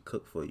 so she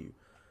cook for you,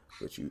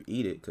 but you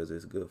eat it because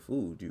it's good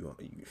food.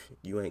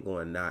 You ain't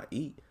going to not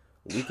eat.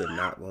 We could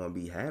not going to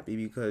be happy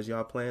because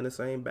y'all playing the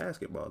same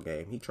basketball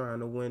game. He trying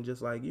to win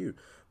just like you.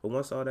 But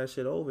once all that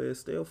shit over, it's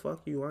still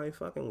fuck you. I ain't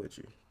fucking with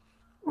you.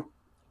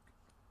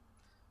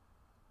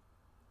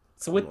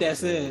 So with that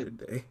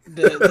said,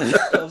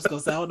 I was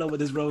gonna say, I don't know what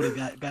this road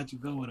got you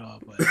going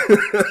on, but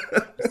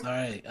it's all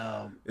right.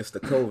 It's the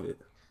COVID.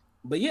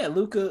 But yeah,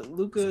 Luka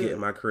getting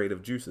my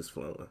creative juices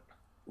flowing.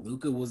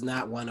 Luka was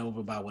not won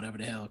over by whatever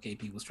the hell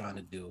KP was trying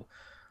to do.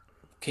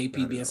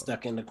 KP being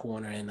stuck in the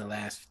corner in the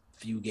last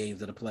few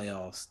games of the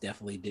playoffs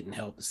definitely didn't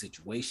help the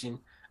situation.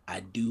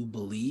 I do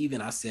believe,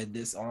 and I said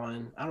this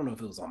on, I don't know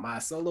if it was on my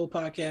solo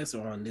podcast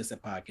or on this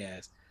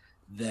podcast,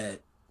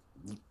 that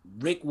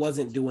Rick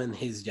wasn't doing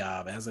his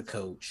job as a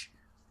coach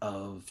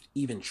of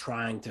even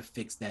trying to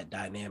fix that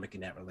dynamic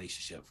in that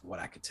relationship, from what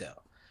I could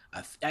tell.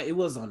 It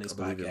was on this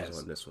podcast. It was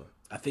on this one.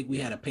 I think we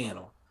had a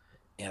panel,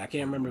 and I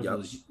can't remember if it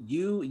was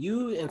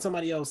you and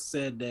somebody else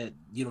said that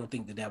you don't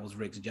think that was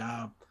Rick's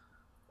job,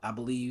 I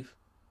believe,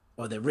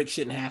 or that Rick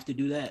shouldn't have to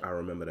do that. I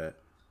remember that.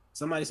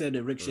 Somebody said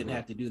that Rick shouldn't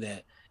have to do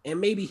that, and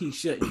maybe he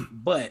shouldn't,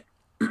 but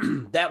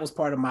that was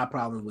part of my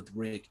problem with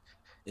Rick,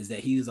 is that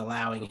he's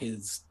allowing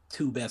his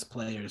two best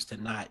players to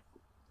not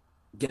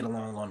get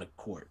along on the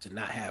court, to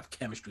not have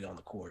chemistry on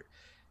the court.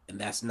 And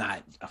that's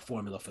not a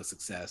formula for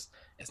success.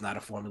 It's not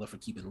a formula for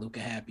keeping Luka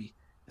happy.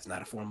 It's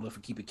not a formula for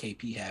keeping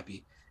KP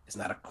happy. It's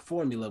not a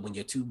formula when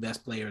your two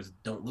best players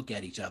don't look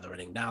at each other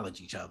and acknowledge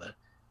each other.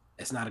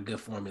 It's not a good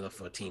formula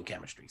for team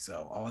chemistry.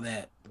 So all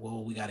that,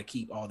 we got to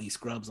keep all these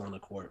scrubs on the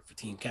court for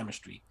team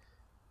chemistry.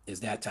 Is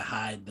that to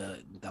hide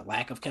the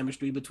lack of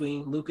chemistry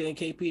between Luka and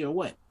KP, or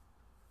what?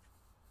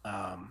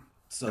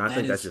 So I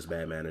think that's just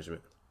bad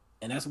management.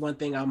 And that's one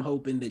thing I'm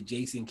hoping that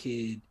Jason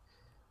Kidd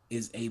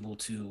is able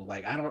to,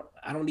 like, I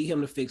don't need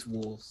him to fix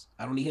Wolves.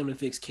 I don't need him to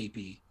fix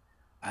KP.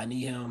 I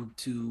need him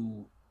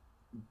to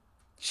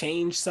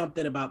change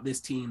something about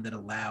this team that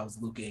allows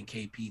Luka and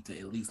KP to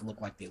at least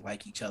look like they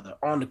like each other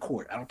on the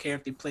court. I don't care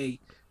if they play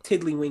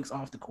tiddlywinks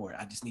off the court.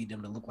 I just need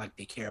them to look like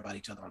they care about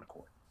each other on the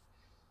court.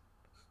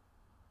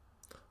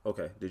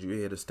 Okay. Did you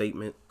hear the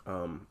statement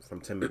from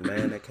Tim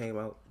McMahon that came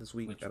out this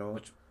week at all?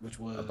 Which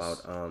was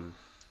about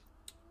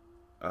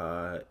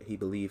he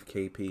believed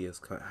KP is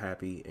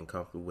happy and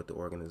comfortable with the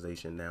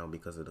organization now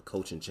because of the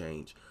coaching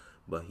change,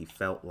 but he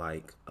felt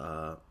like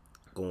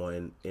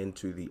going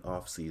into the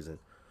off season,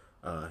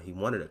 he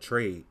wanted a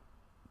trade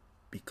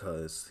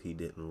because he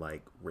didn't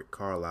like Rick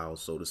Carlisle,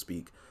 so to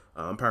speak.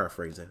 I'm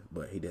paraphrasing,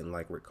 but he didn't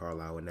like Rick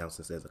Carlisle, and now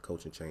since there's a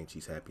coaching change,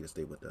 he's happy to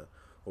stay with the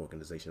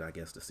organization, I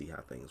guess, to see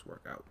how things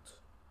work out.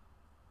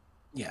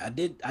 Yeah,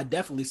 I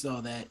definitely saw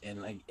that, and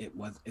like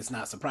it's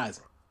not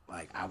surprising.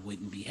 Like, I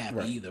wouldn't be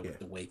happy either with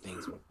the way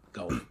things were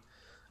going.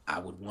 I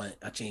would want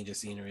a change of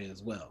scenery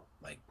as well.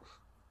 Like,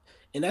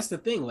 and that's the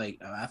thing.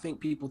 Like, I think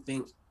people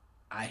think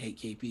I hate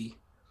KP.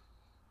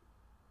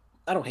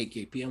 I don't hate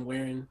KP. I'm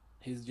wearing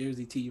his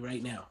jersey tee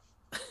right now.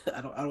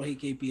 I don't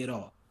hate KP at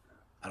all.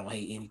 I don't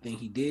hate anything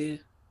he did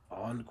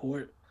on the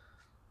court.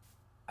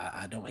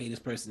 I don't hate his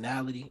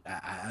personality.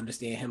 I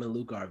understand him and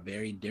Luka are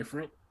very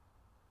different.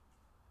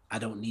 I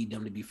don't need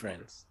them to be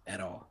friends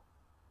at all.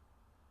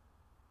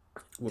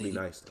 Would be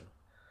nice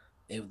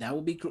though. That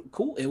would be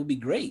cool. It would be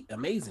great,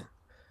 amazing.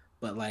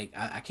 But like,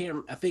 I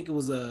can't. I think it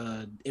was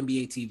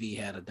NBA TV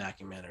had a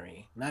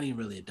documentary. Not even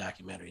really a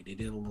documentary. They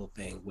did a little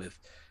thing with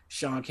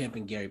Sean Kemp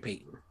and Gary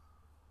Payton,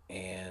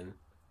 and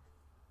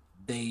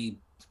they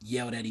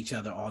yelled at each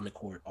other on the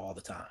court all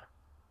the time,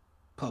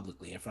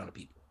 publicly in front of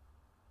people.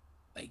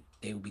 Like,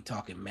 they would be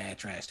talking mad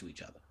trash to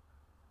each other,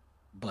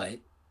 but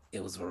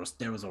there was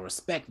a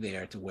respect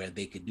there to where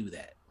they could do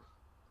that.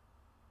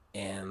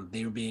 And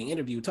they were being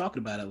interviewed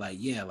talking about it, like,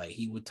 yeah, like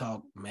he would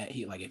talk,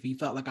 like if he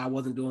felt like I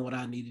wasn't doing what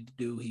I needed to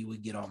do, he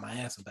would get on my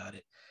ass about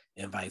it,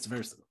 and vice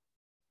versa.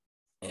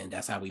 And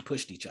that's how we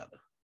pushed each other.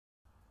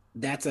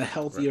 That's a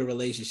healthier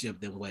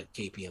relationship than what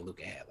KP and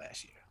Luka had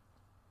last year.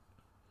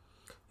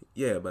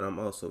 Yeah, but I'm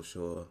also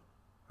sure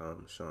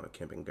Sean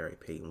Kemp and Gary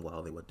Payton,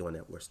 while they were doing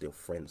that, were still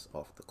friends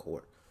off the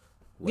court.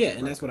 Yeah,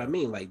 and that's what I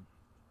mean. Like,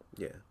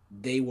 yeah,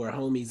 they were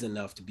homies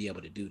enough to be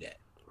able to do that.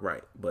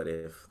 Right, but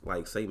if,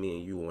 like, say me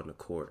and you on the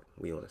court,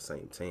 we on the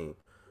same team,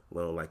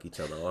 we don't like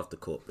each other off the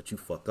court, but you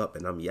fuck up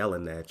and I'm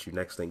yelling at you,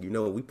 next thing you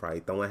know, we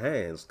probably throwing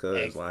hands,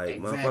 because,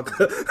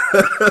 motherfucker,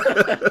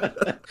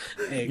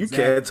 you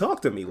can't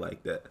talk to me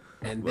like that.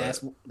 And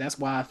that's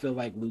why I feel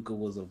like Luka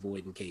was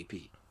avoiding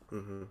KP.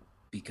 Mm-hmm.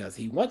 Because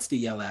he wants to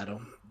yell at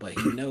him, but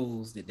he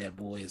knows that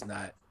boy is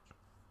not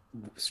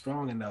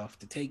strong enough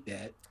to take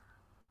that,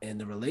 and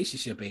the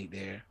relationship ain't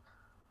there.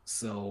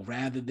 So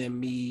rather than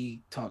me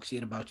talk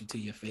shit about you to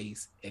your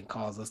face and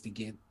cause us to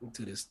get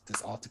into this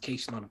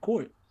altercation on the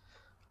court,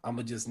 I'm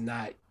gonna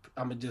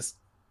just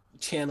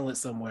channel it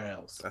somewhere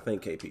else. I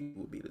think KP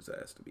would beat his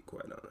ass, to be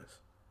quite honest.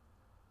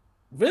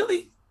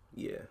 Really?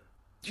 Yeah.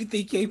 Do you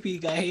think KP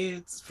got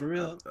hands for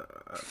real?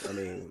 I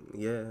mean,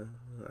 yeah.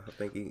 I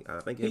think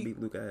he'll beat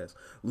Luka ass.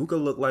 Luka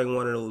looked like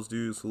one of those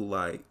dudes who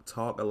like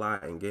talk a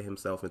lot and get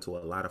himself into a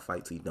lot of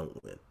fights he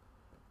don't win.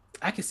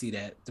 I can see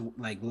that,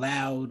 like,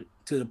 loud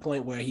to the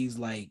point where he's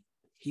like,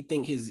 he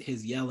think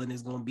his yelling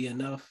is gonna be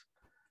enough.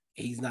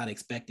 He's not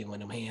expecting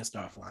when them hands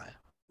start flying.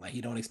 Like,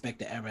 he don't expect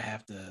to ever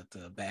have to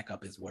back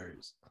up his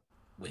words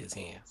with his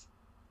hands.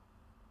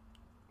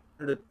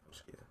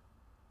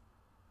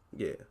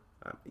 Yeah,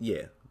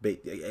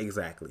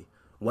 exactly.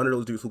 One of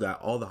those dudes who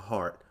got all the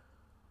heart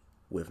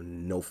with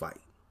no fight.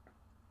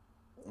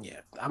 Yeah,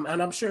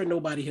 I'm sure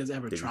nobody has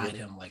ever tried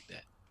him like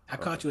that. I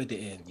caught you at the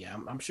end. Yeah,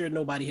 I'm sure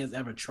nobody has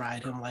ever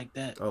tried him like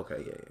that.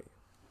 Okay, yeah.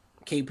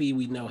 KP,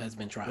 we know, has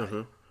been tried.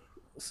 Mm-hmm.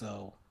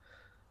 So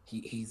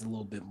he's a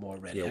little bit more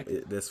ready. Yeah,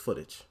 there's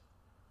footage.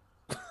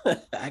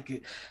 I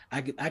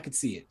could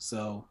see it.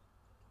 So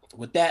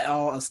with that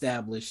all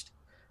established,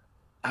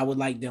 I would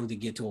like them to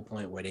get to a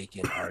point where they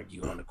can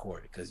argue on the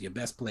court, because your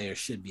best players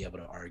should be able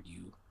to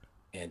argue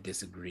and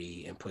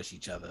disagree and push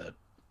each other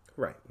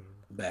right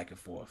back and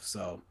forth.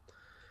 So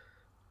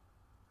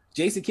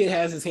Jason Kidd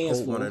has his hands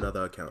hold full. one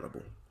another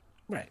accountable.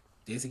 Right.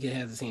 Jason Kidd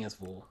has his hands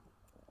full.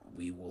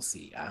 We will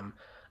see. I'm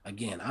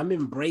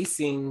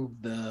embracing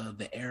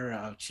the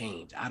era of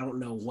change. I don't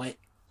know what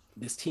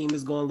this team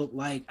is going to look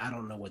like. I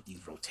don't know what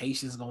these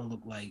rotations going to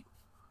look like.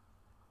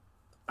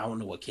 I don't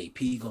know what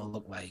KP going to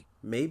look like.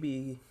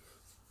 Maybe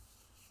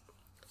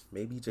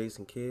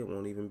Jason Kidd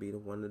won't even be the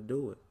one to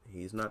do it.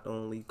 He's not the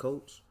only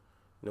coach.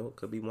 You know, it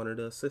could be one of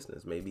the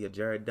assistants. Maybe a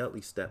Jared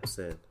Dudley steps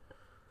in.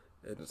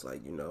 And it's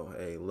like, you know,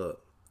 hey,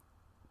 look,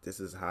 this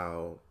is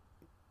how,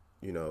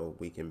 you know,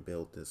 we can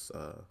build this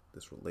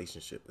this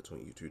relationship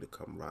between you two, the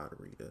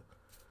camaraderie.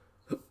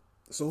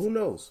 So who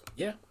knows?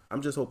 Yeah.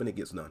 I'm just hoping it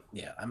gets done.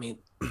 Yeah, I mean,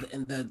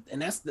 and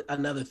that's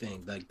another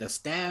thing. Like, the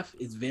staff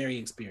is very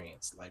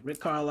experienced. Like, Rick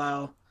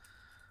Carlisle,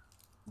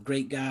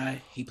 great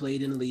guy. He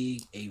played in the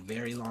league a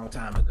very long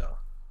time ago.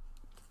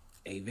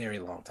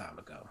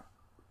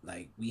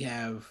 Like, we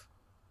have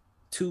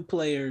 2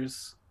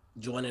 players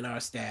joining our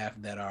staff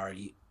that are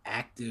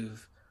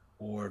active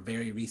or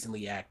very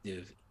recently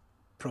active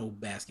pro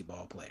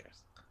basketball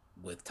players,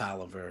 with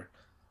Tolliver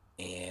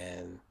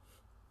and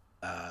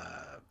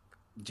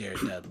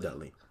Jared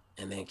Dudley.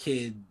 And then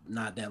Kidd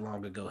not that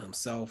long ago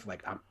himself.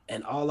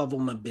 And all of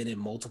them have been in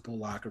multiple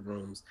locker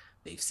rooms.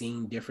 They've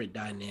seen different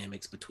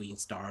dynamics between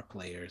star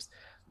players.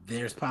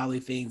 There's probably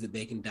things that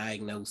they can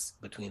diagnose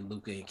between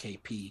Luka and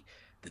KP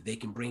that they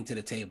can bring to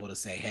the table to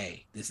say,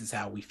 hey, this is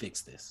how we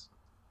fix this.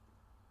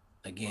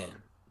 Again,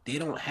 they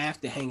don't have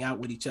to hang out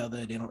with each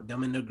other.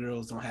 Them and their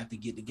girls don't have to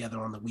get together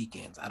on the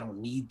weekends. I don't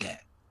need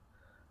that.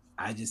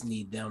 I just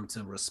need them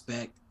to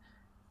respect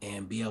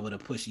and be able to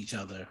push each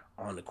other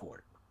on the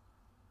court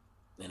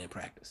and in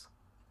practice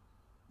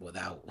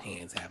without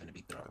hands having to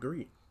be thrown.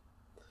 Agreed.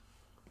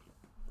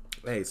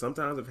 Hey,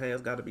 sometimes if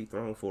hands got to be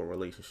thrown for a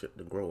relationship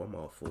to grow, I'm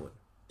all for it.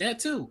 That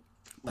too.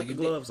 Put the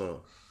gloves on.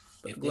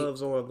 Put the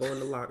gloves on, go in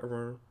the locker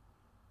room.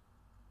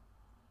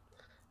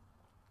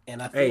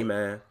 And hey,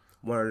 man,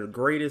 one of the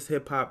greatest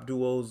hip-hop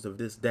duos of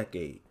this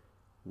decade,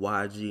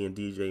 YG and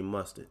DJ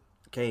Mustard,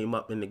 came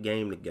up in the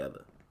game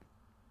together.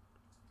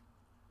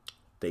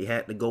 They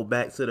had to go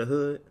back to the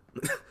hood.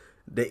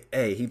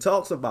 He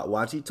talks about,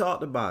 YG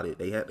talked about it.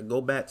 They had to go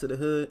back to the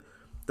hood,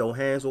 throw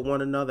hands with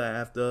one another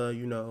after,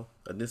 you know,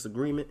 a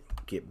disagreement,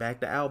 get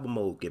back to album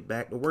mode, get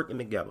back to working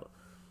together.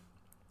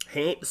 He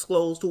ain't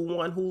disclosed who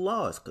won, who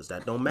lost, because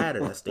that don't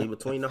matter. That stay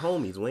between the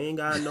homies. We ain't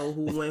got to know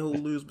who win, who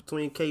lose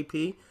between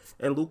KP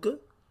and Luka.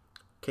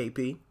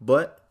 KP.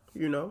 But,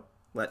 you know,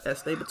 let that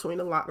stay between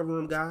the locker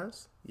room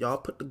guys. Y'all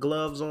put the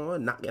gloves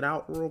on, knock it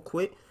out real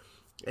quick,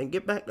 and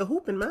get back to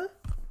hooping, man.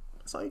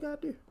 That's all you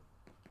got to do.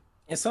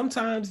 And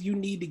sometimes you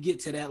need to get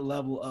to that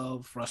level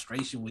of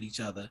frustration with each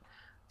other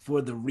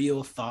for the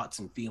real thoughts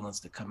and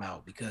feelings to come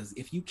out. Because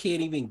if you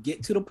can't even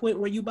get to the point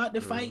where you about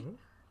to fight,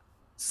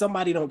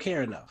 somebody don't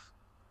care enough.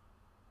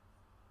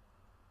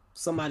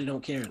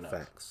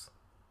 Facts.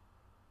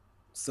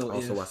 So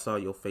also, I saw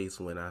your face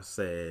when I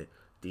said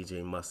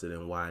DJ Mustard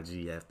and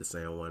YG after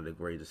saying one of the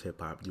greatest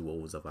hip-hop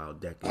duos of our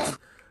decade.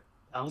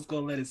 I was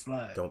going to let it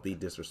slide. Don't be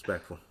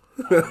disrespectful.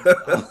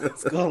 I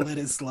was going to let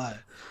it slide.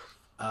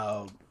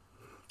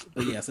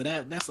 But yeah, so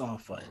that's all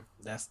fun.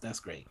 That's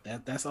great.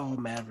 That's all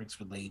Mavericks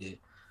related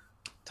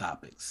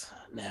topics.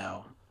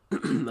 Now,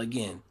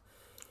 again,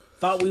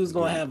 thought we was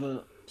gonna have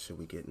a. Should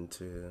we get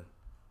into?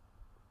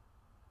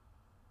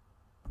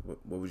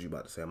 What was you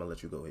about to say? I'm gonna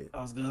let you go ahead.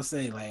 I was gonna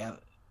say, like, I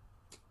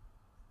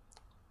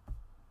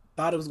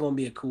thought it was gonna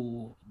be a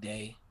cool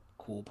day,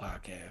 cool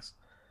podcast,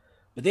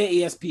 but then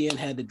ESPN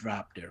had to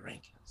drop their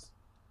rankings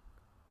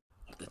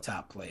of the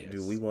top players.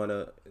 Do we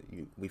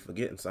we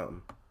forgetting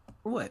something?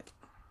 What?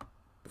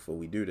 Before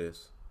we do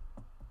this,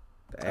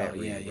 the ad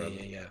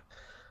read, yeah.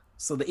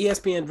 So the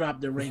ESPN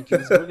dropped their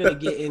rankings. We're gonna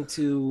get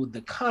into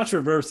the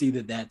controversy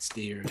that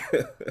steered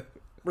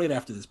right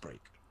after this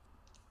break.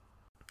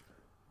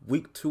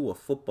 Week 2 of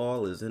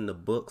football is in the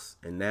books,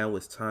 and now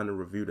it's time to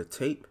review the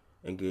tape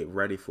and get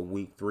ready for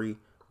Week 3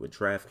 with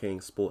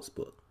DraftKings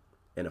Sportsbook,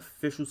 an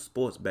official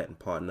sports betting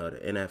partner of the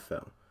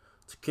NFL.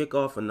 To kick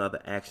off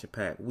another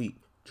action-packed week,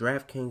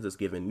 DraftKings is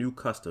giving new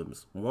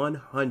customers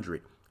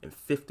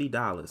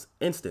 $150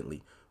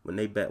 instantly when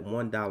they bet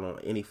 $1 on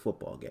any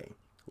football game.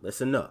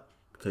 Listen up,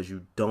 because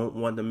you don't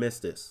want to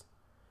miss this.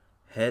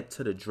 Head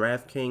to the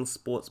DraftKings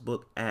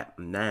Sportsbook app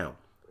now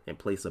and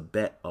place a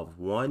bet of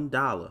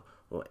 $1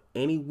 on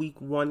any Week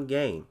 1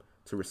 game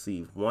to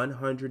receive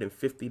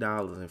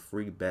 $150 in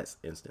free bets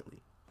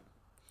instantly.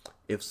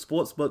 If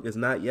Sportsbook is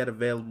not yet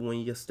available in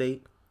your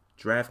state,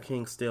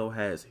 DraftKings still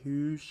has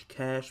huge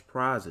cash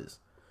prizes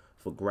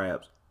for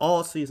grabs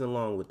all season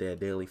long with their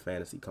daily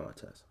fantasy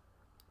contest.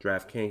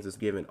 DraftKings is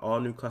giving all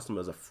new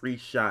customers a free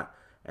shot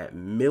at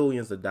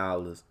millions of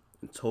dollars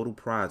in total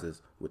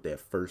prizes with their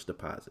first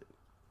deposit.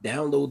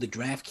 Download the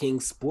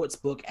DraftKings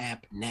Sportsbook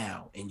app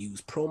now and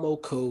use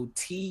promo code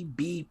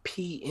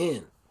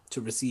TBPN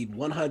to receive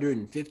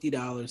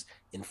 $150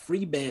 in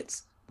free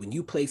bets when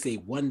you place a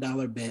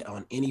 $1 bet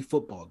on any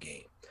football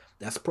game.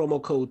 That's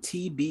promo code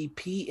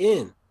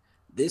TBPN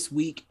this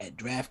week at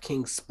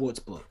DraftKings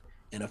Sportsbook,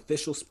 an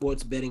official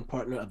sports betting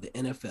partner of the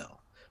NFL.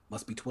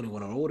 Must be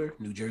 21 or older,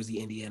 New Jersey,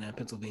 Indiana, and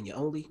Pennsylvania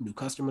only, new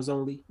customers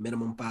only,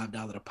 minimum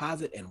 $5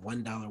 deposit and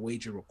 $1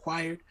 wager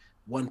required,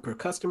 one per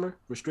customer.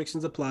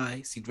 Restrictions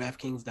apply. See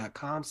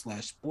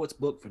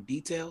DraftKings.com/sportsbook for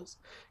details.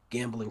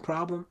 Gambling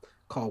problem?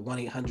 Call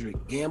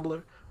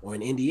 1-800-GAMBLER or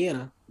in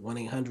Indiana,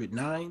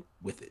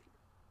 1-800-9-WITH-IT.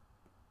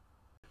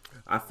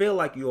 I feel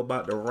like you're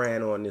about to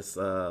rant on this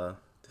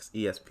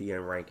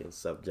ESPN ranking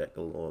subject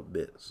a little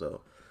bit,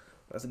 so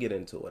let's get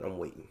into it. I'm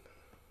waiting.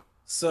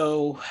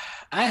 So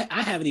I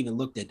haven't even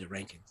looked at the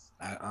rankings.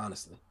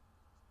 Honestly,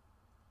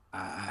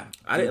 I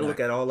didn't look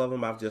at all of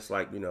them. I've just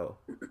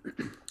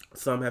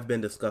some have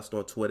been discussed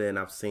on Twitter and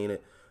I've seen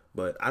it,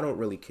 but I don't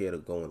really care to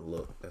go and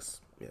look. It's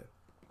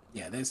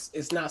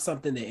not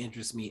something that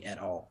interests me at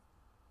all.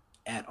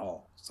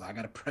 So I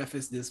got to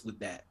preface this with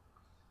that.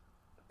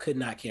 Could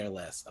not care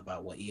less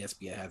about what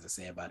ESPN has to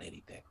say about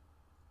anything,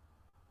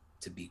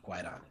 to be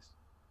quite honest.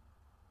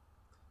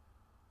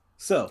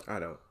 So I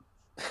don't.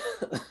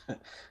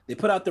 They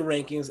put out the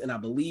rankings, and I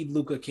believe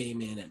Luka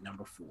came in at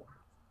number 4.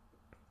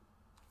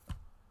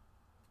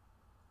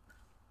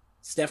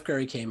 Steph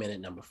Curry came in at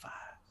number 5.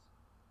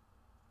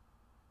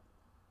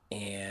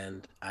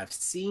 And I've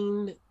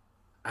seen,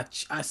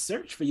 I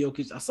searched for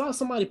Jokic. I saw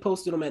somebody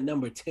posted him at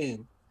number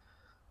 10,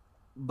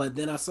 but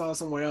then I saw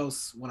somewhere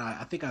else when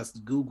I think I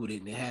Googled it,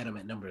 and they had him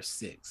at number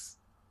 6.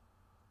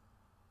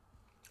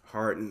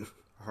 Harden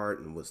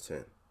was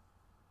 10.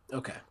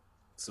 Okay,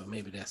 so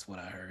maybe that's what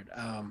I heard.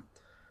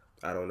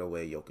 I don't know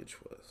where Jokic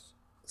was.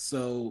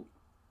 So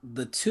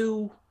the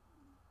two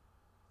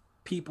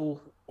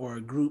people, or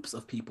groups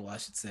of people, I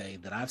should say,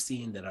 that I've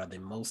seen that are the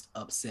most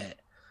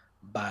upset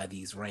by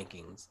these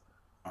rankings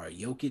are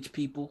Jokic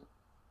people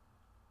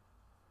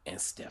and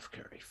Steph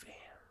Curry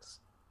fans.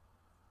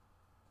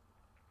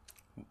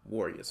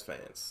 Warriors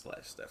fans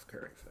 / Steph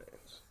Curry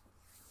fans.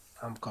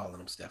 I'm calling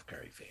them Steph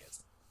Curry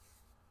fans.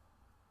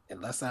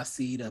 Unless I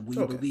see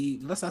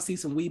unless I see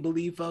some We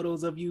Believe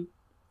photos of you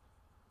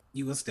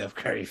a Steph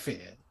Curry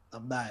fan.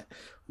 I'm not.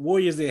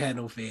 Warriors, they had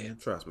no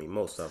fans. Trust me,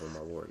 most of them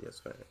are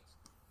Warriors fans.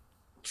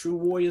 True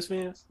Warriors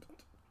fans?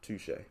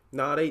 Touche.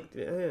 No, they.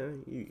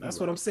 That's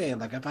what I'm saying.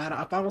 Like if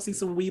I don't see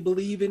some We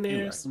Believe in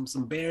there,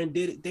 some Baron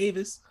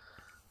Davis,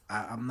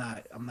 I'm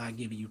not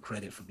giving you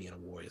credit for being a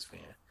Warriors fan.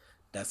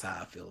 That's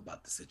how I feel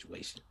about the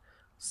situation.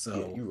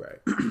 So yeah, you're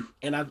right.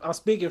 And I'm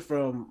speaking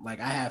from I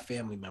have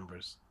family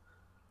members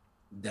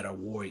that are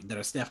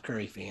Steph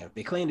Curry fans.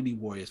 They claim to be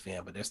Warriors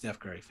fans, but they're Steph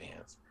Curry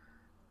fans.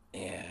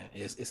 And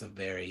it's a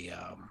very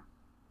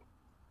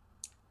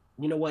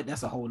you know what?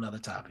 That's a whole nother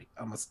topic.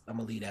 I'm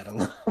gonna leave that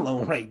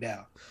alone right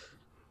now.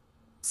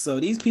 So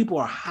these people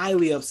are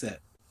highly upset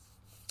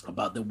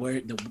about the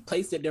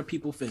place that their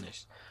people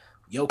finished.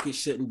 Jokic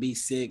shouldn't be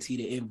 6. He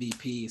the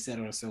MVP,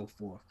 etc. and so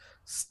forth.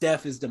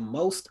 Steph is the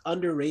most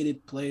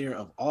underrated player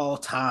of all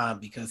time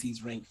because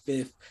he's ranked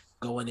 5th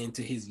going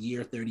into his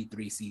year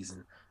 33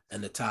 season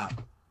and the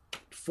top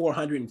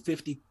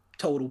 450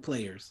 total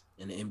players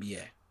in the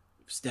NBA.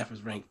 Steph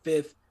is ranked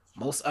 5th,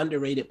 most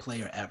underrated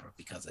player ever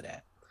because of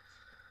that.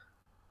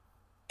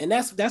 And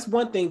that's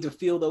one thing to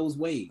feel those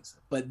ways.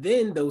 But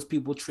then those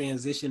people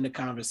transition the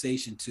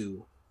conversation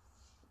to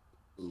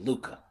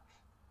Luka.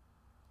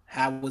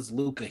 How was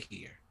Luka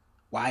here?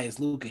 Why is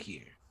Luka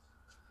here?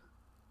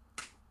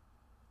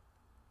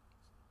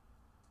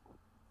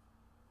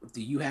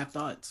 Do you have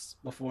thoughts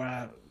before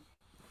I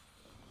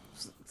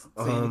say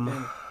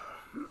anything?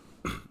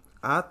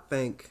 I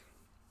think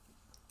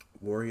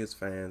Warriors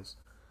fans,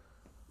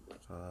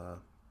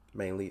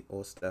 mainly,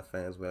 or Steph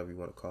fans, whatever you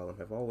want to call them,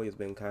 have always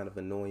been kind of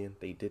annoying.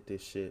 They did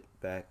this shit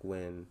back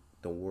when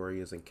the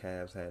Warriors and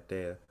Cavs had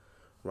their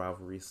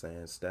rivalry,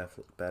 saying Steph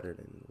looked better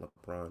than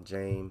LeBron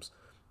James.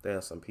 There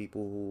are some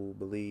people who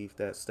believe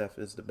that Steph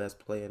is the best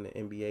player in the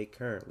NBA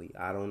currently.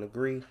 I don't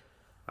agree.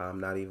 I'm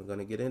not even going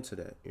to get into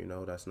that.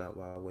 That's not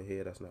why we're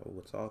here. That's not what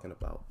we're talking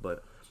about.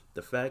 But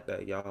the fact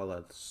that y'all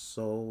are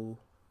so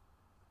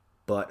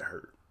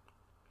butthurt.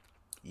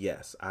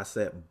 Yes, I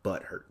said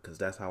butthurt because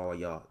that's how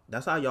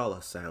y'all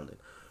are sounding.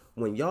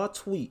 When y'all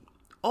tweet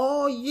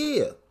all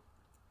year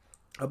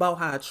about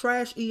how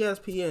trash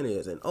ESPN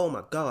is and oh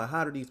my God,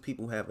 how do these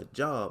people have a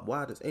job?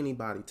 Why does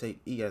anybody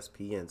take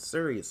ESPN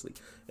seriously?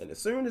 And as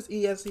soon as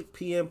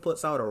ESPN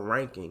puts out a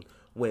ranking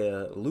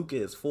where Luka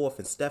is 4th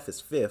and Steph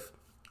is 5th,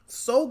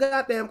 so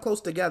goddamn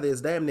close together,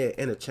 it's damn near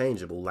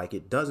interchangeable. Like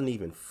it doesn't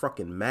even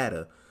fucking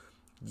matter.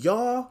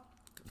 Y'all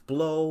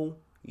blow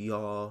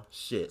y'all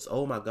shits.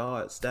 Oh my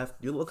God, Steph,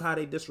 you look how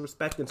they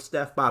disrespecting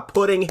Steph by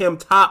putting him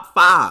top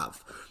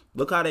 5.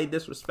 Look how they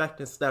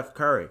disrespecting Steph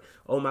Curry.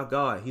 Oh my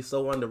God, he's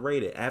so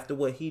underrated. After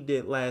what he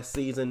did last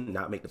season,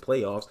 not make the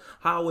playoffs,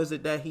 how is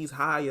it that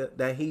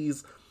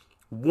he's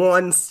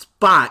one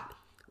spot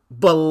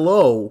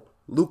below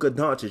Luka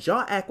Doncic?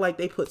 Y'all act like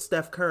they put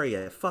Steph Curry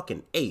at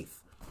fucking 8th.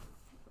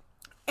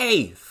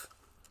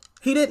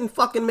 He didn't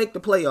fucking make the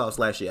playoffs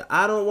last year.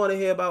 I don't want to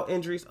hear about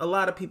injuries. A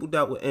lot of people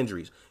dealt with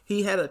injuries.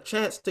 He had a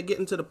chance to get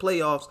into the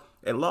playoffs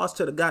and lost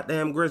to the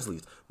goddamn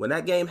Grizzlies. When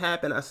that game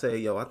happened, I said,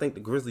 yo, I think the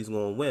Grizzlies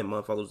going to win.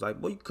 Motherfucker was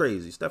like, boy, you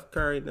crazy. Steph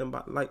Curry and them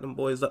light them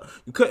boys up.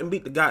 You couldn't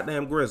beat the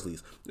goddamn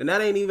Grizzlies. And that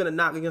ain't even a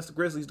knock against the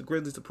Grizzlies. The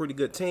Grizzlies are a pretty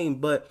good team.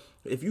 But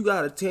if you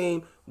got a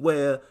team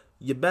where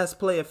your best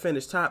player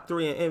finished top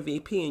 3 in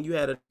MVP and you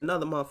had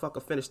another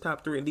motherfucker finish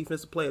top 3 in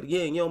defensive player of the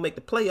year and you don't make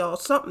the playoffs,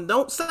 something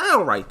don't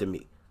sound right to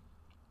me.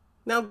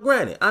 Now,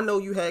 granted, I know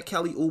you had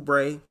Kelly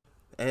Oubre,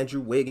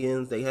 Andrew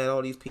Wiggins, they had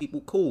all these people,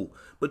 cool.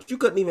 But you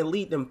couldn't even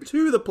lead them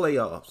to the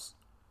playoffs.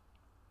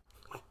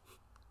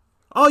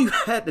 All you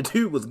had to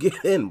do was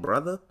get in,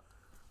 brother.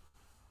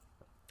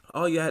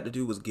 All you had to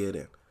do was get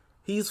in.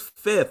 He's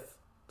 5th.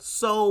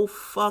 So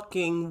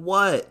fucking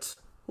what?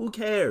 Who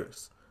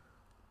cares?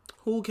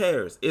 Who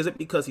cares? Is it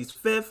because he's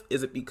 5th?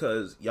 Is it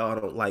because y'all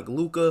don't like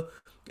Luka?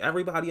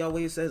 Everybody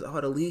always says,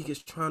 oh, the league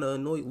is trying to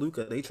anoint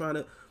Luka. They trying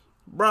to...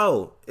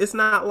 Bro, it's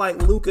not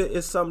like Luka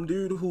is some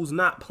dude who's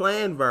not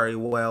playing very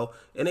well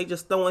and they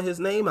just throwing his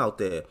name out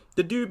there.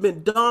 The dude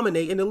been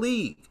dominating the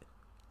league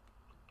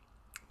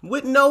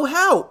with no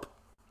help.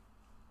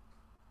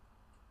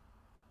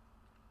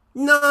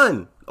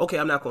 None. Okay,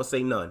 I'm not going to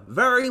say none.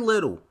 Very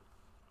little.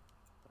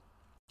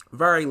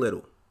 Very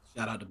little.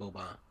 Shout out to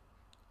Boban.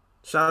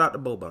 Shout out to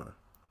Boban,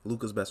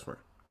 Luka's best friend.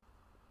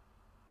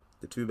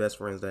 The 2 best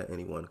friends that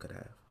anyone could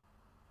have.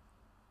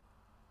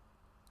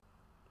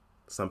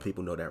 Some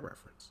people know that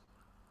reference.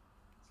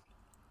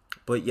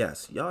 But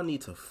yes, y'all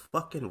need to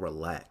fucking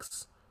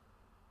relax.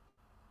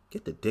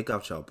 Get the dick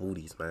out y'all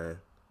booties, man.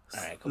 It's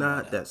all right, come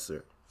not on that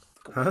serious.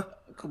 Huh?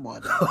 Come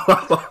on.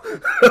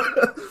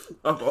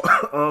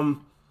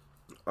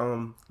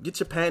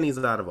 Get your panties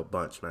out of a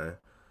bunch, man.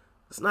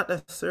 It's not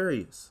that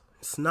serious.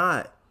 It's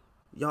not.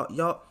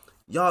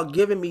 Y'all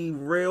giving me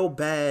real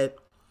bad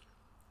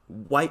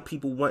white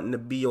people wanting to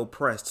be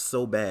oppressed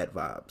so bad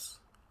vibes.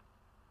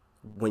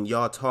 When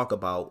y'all talk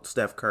about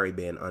Steph Curry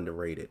being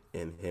underrated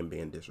and him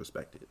being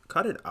disrespected.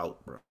 Cut it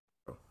out, bro.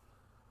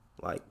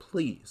 Like,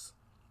 please.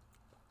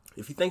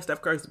 If you think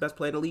Steph Curry's the best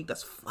player in the league,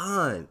 that's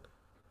fine.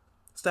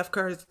 Steph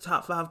Curry's the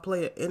top 5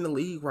 player in the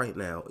league right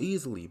now.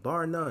 Easily,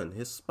 bar none.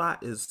 His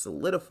spot is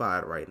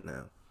solidified right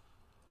now.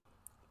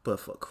 But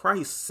for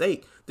Christ's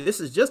sake, this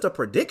is just a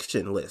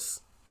prediction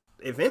list.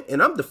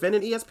 And I'm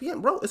defending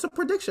ESPN. Bro, it's a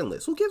prediction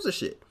list. Who gives a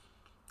shit?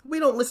 We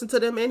don't listen to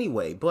them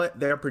anyway, but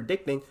they're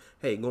predicting,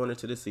 hey, going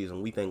into this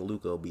season, we think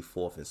Luka will be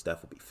 4th and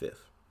Steph will be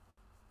 5th.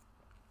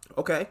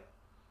 Okay.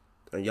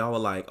 And y'all were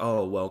like,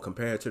 oh, well,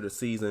 compared to the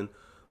season,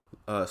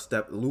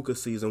 Luka's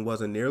season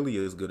wasn't nearly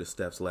as good as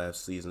Steph's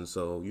last season,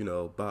 so, you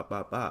know,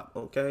 bop.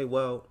 Okay,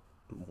 well,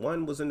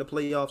 one was in the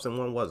playoffs and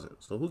one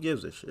wasn't, so who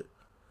gives a shit?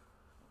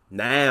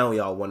 Now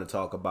y'all want to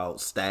talk about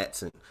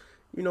stats and,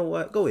 you know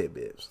what? Go ahead,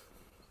 Bibbs.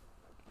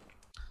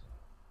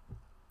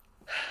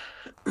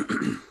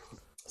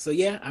 So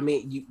yeah, I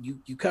mean,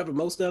 you covered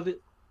most of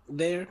it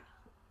there.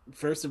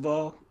 First of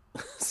all,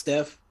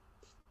 Steph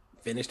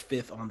finished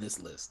 5th on this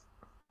list,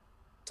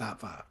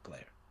 top 5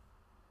 player,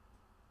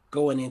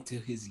 going into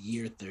his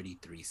year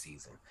 33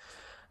 season.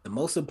 The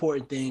most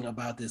important thing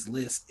about this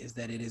list is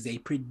that it is a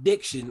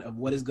prediction of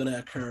what is going to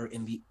occur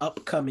in the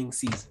upcoming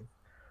season.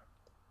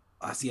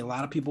 I see a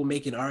lot of people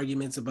making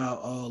arguments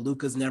about, oh,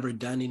 Luka's never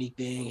done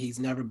anything. He's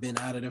never been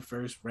out of the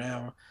first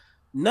round.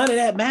 None of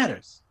that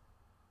matters.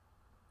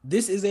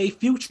 This is a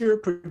future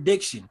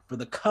prediction for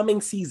the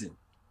coming season.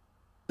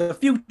 The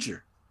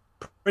future.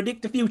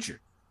 Predict the future.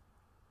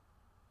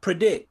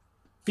 Predict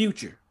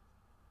future.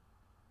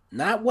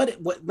 Not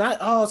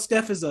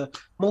Steph is a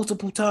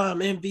multiple time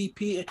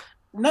MVP.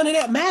 None of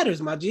that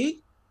matters, my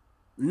G.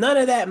 None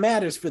of that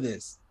matters for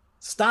this.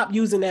 Stop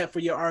using that for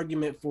your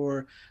argument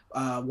for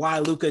why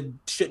Luka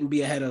shouldn't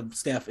be ahead of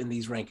Steph in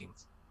these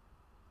rankings.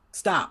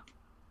 Stop.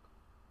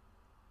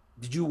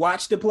 Did you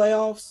watch the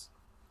playoffs?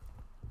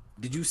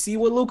 Did you see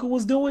what Luka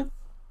was doing?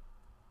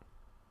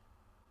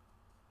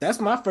 That's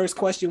my first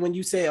question when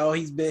you say, oh,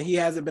 he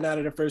hasn't been out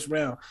of the first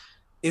round.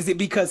 Is it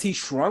because he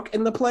shrunk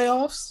in the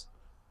playoffs?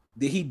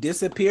 Did he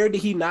disappear?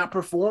 Did he not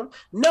perform?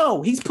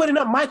 No, he's putting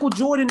up Michael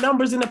Jordan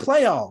numbers in the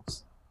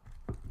playoffs.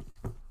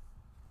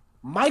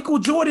 Michael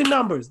Jordan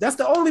numbers. That's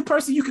the only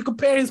person you can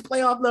compare his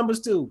playoff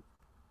numbers to.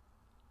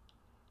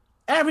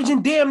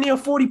 Averaging damn near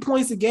 40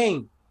 points a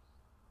game.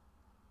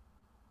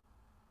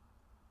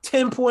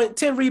 10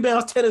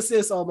 rebounds, 10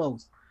 assists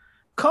almost.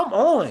 Come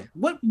on.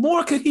 What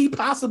more could he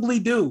possibly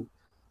do?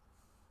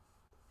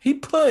 He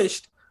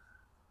pushed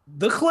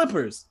the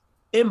Clippers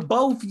in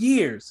both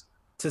years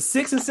to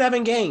 6 and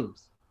 7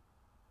 games.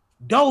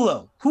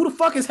 Dolo, who the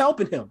fuck is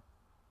helping him?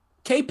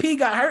 KP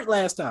got hurt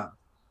last time.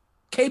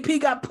 KP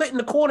got put in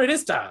the corner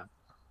this time.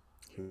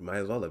 He might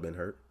as well have been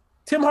hurt.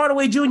 Tim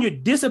Hardaway Jr.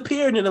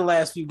 disappeared in the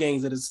last few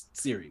games of this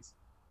series.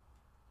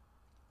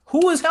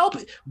 Who is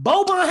helping?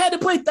 Boban had to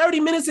play 30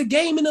 minutes a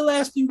game in the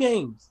last few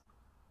games.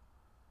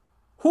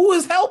 Who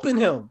is helping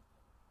him?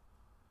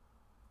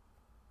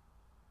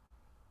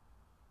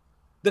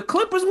 The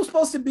Clippers were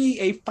supposed to be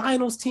a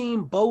finals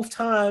team both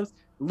times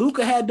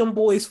Luka had them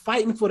boys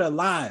fighting for their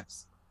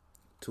lives.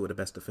 Two of the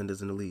best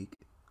defenders in the league.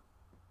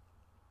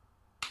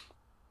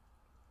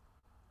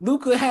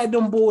 Luka had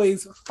them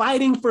boys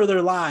fighting for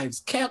their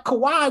lives.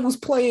 Kawhi was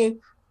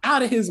playing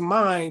out of his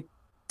mind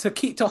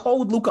to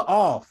hold Luka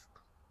off.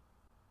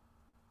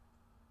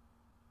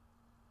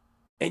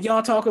 And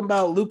y'all talking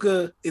about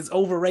Luka is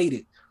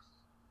overrated.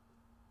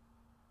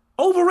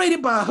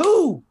 Overrated by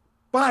who?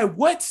 By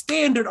what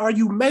standard are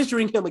you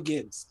measuring him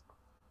against?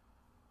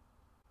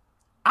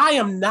 I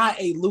am not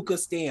a Luka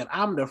stan.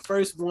 I'm the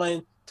first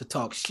one to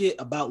talk shit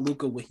about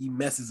Luka when he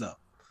messes up,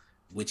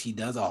 which he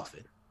does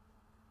often.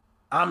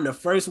 I'm the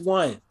first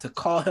one to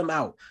call him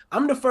out.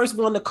 I'm the first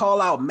one to call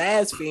out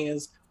Mavs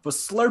fans for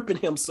slurping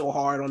him so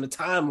hard on the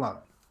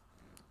timeline.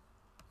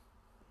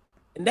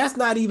 And that's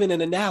not even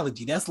an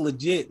analogy. That's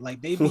legit.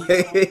 Like, they be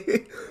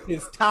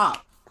his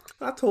top.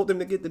 I told them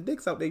to get the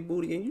dicks out their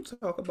booty, and you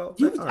talk about...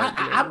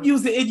 I'm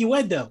using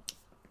innuendo.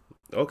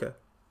 Okay.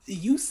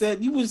 You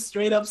said you was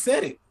straight up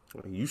said it.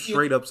 You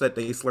straight up said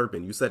they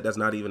slurping. You said that's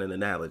not even an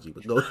analogy,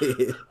 but go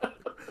ahead.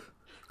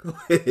 Go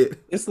ahead.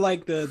 It's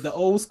like the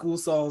old school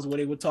songs where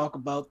they would talk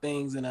about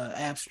things in an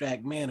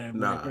abstract manner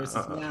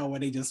versus now where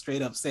they just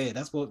straight up say it.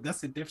 That's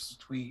the difference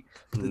between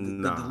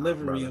the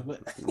delivery of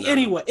what.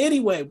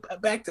 Anyway,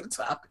 back to the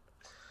topic.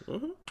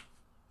 Mm-hmm.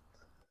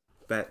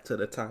 Back to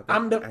the topic.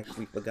 I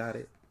actually forgot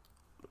it.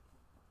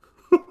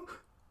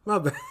 My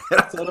bad.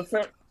 So the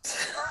first...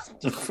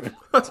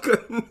 I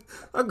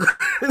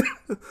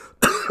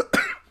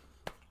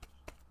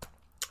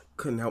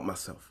couldn't help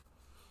myself.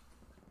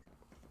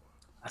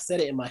 I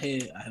said it in my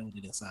head. I held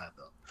it inside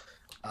though.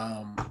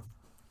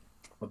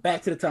 But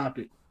back to the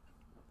topic.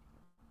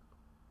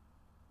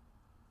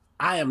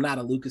 I am not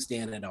a Luka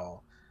stan at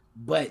all.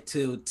 But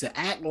to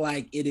act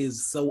like it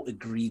is so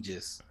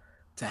egregious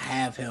to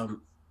have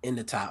him in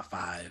the top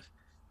 5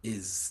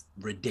 is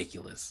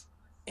ridiculous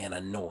and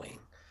annoying.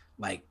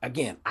 Like,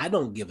 again, I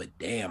don't give a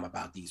damn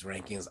about these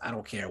rankings. I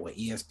don't care what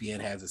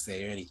ESPN has to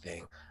say or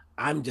anything.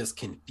 I'm just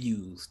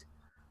confused.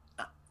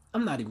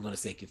 I'm not even going to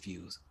say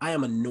confused. I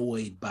am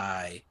annoyed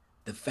by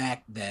the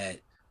fact that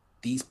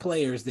these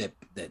players that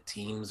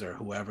teams or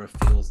whoever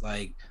feels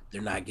like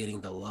they're not getting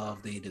the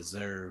love they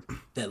deserve,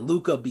 that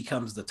Luka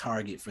becomes the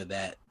target for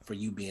that, for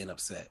you being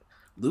upset.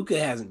 Luka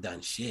hasn't done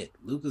shit.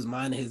 Luka's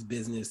minding his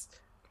business,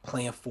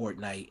 playing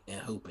Fortnite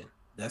and hooping.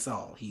 That's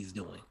all he's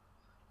doing.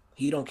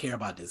 He don't care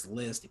about this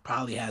list. He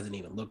probably hasn't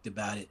even looked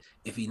about it.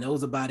 If he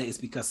knows about it, it's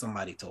because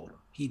somebody told him.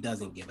 He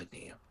doesn't give a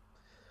damn.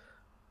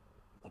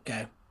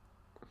 Okay?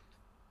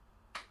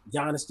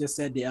 Giannis just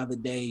said the other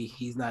day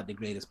he's not the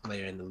greatest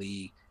player in the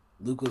league.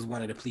 Luka's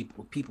one of the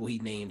people he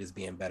named as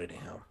being better than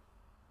him.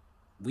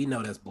 We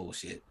know that's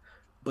bullshit.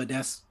 But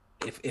that's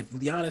if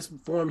Giannis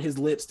formed his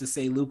lips to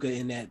say Luka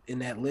in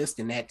that list,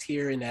 in that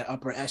tier, in that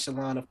upper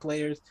echelon of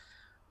players,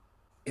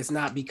 it's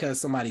not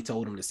because somebody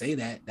told him to say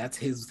that. That's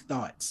his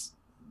thoughts.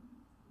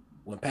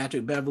 When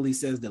Patrick Beverley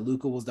says that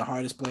Luka was the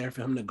hardest player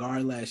for him to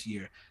guard last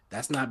year,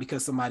 that's not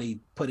because somebody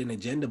put an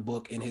agenda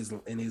book in his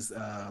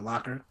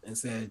locker and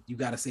said, you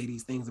got to say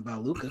these things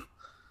about Luka.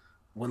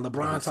 When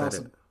LeBron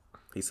talks...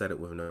 He said it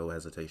with no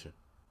hesitation.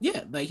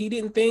 Yeah, like he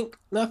didn't think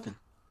nothing.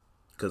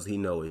 Because he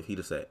know if he'd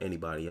have said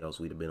anybody else,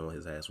 we'd have been on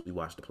his ass. We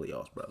watched the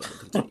playoffs, brother.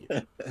 Continue.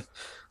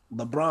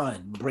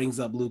 LeBron brings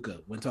up Luka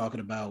when talking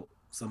about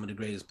some of the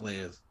greatest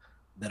players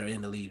that are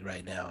in the league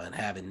right now and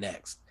having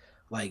next.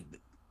 Like,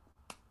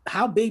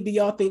 how big do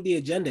y'all think the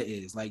agenda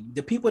is? Like,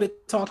 the people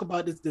that talk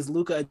about this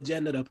Luka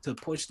agenda to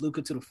push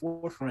Luka to the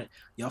forefront,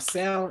 y'all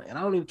sound, and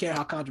I don't even care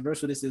how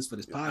controversial this is for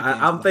this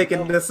podcast. I'm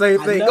thinking the same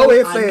thing. Go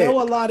ahead, say it. I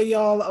know a lot of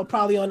y'all are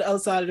probably on the other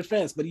side of the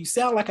fence, but you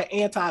sound like an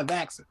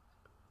anti-vaxxer.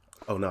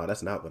 Oh, no,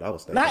 that's not what I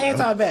was thinking. Not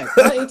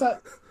anti-vax.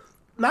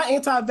 Not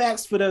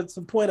anti-vax for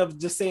the point of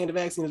just saying the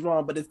vaccine is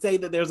wrong, but to say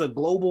that there's a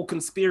global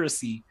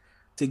conspiracy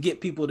to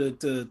get people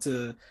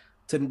to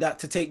not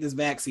to take this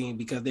vaccine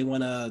because they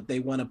want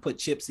to put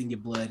chips in your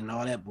blood and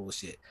all that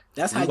bullshit.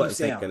 That's how you sound.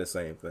 Thinking the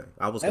same thing.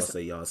 I was gonna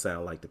say y'all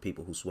sound like the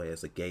people who swear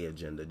it's a gay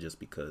agenda just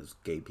because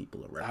gay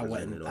people are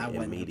represented I in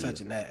wasn't media.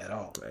 Touching that at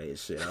all. Hey,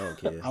 shit, I don't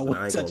care. I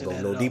ain't gonna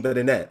go no deeper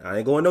than that. I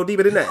ain't going no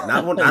deeper than that.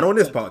 Not on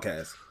this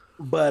podcast.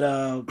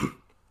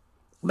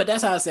 But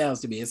that's how it sounds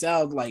to me. It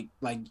sounds like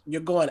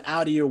you're going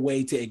out of your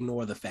way to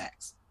ignore the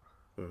facts.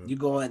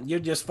 Mm-hmm. You're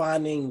just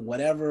finding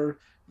whatever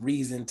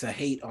reason to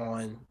hate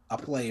on a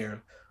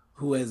player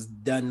who has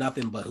done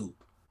nothing but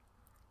hoop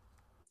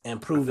and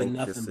proven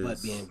nothing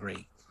but being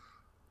great.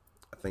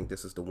 I think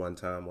this is the one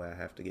time where I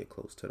have to get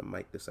close to the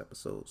mic this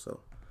episode, so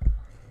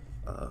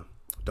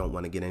don't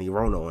want to get any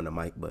Rona on the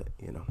mic, but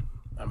you know.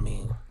 I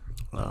mean,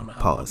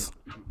 pause.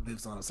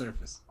 Lives on the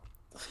surface.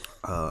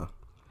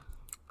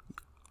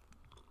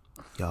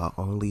 Y'all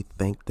only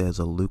think there's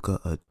a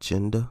Luka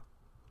agenda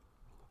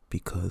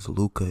because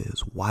Luka is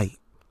white.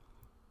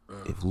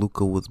 If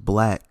Luka was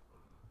black,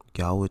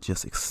 y'all would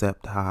just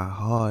accept how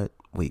hard.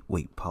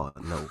 Wait, pause.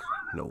 No.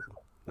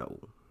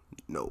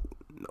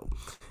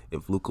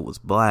 If Luka was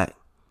black,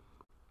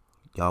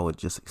 y'all would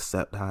just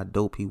accept how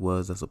dope he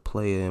was as a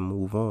player and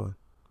move on.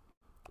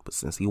 But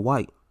since he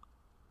white,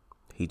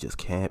 He just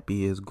can't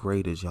be as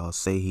great as y'all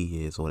say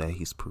he is or that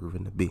he's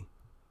proven to be.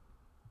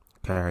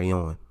 Carry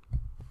on.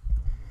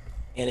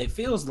 And it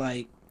feels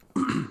like,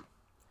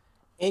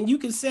 and you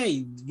can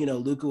say,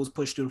 Luka was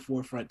pushed to the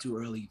forefront too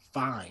early.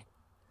 Fine.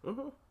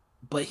 Mm-hmm.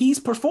 But he's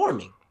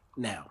performing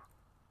now.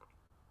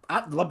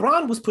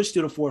 LeBron was pushed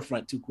to the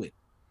forefront too quick.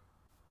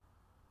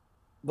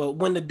 But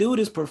when the dude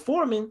is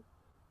performing,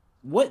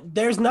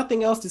 there's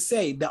nothing else to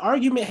say. The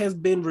argument has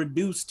been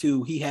reduced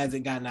to he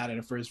hasn't gotten out of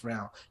the first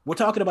round. We're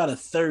talking about a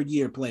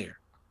third-year player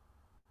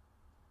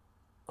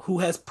who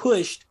has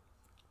pushed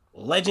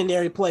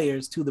legendary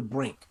players to the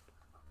brink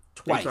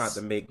twice. They tried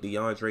to make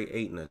DeAndre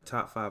Ayton a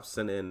top 5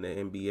 center in the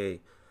NBA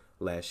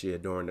last year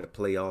during the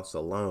playoffs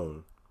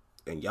alone.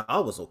 And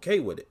y'all was okay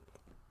with it.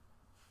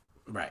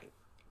 Right.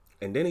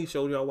 And then he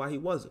showed y'all why he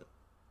wasn't.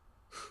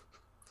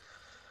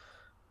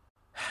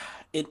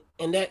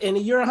 And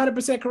you're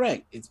 100%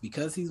 correct. It's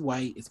because he's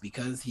white. It's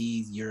because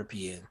he's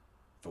European.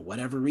 For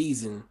whatever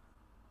reason,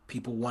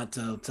 people want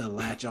to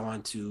latch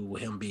on to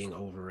him being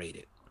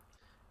overrated.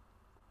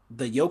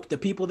 The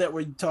people that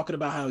were talking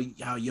about how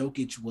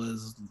Jokic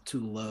was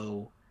too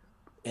low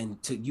and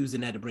using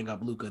that to bring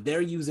up Luka,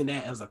 they're using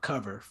that as a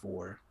cover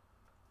for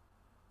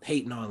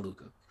hating on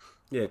Luka.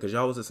 Yeah, because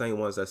y'all was the same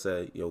ones that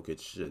said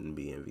Jokic shouldn't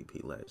be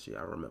MVP last year.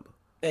 I remember.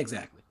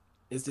 Exactly.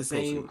 It's the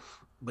same.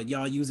 But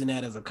y'all using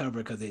that as a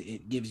cover because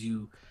it gives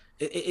you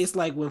it's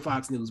like when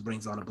Fox News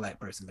brings on a black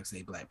person to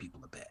say black people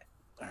are bad.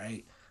 All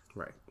right.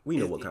 Right. We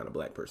know what kind of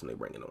black person they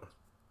bringing on.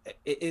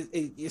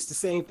 It's the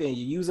same thing.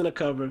 You're using a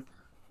cover,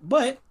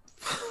 but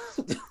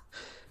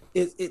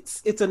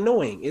it's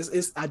annoying.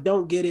 It's I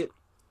don't get it.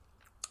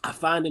 I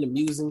find it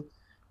amusing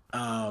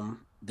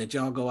that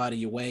y'all go out of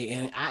your way,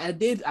 and I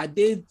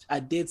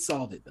did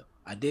solve it though.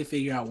 I did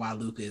figure out why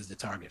Luka is the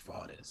target for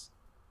all this.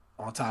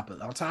 On top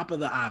of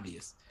the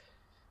obvious.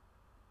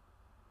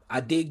 I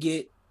did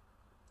get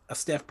a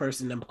Steph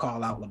person to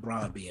call out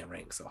LeBron being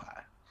ranked so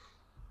high.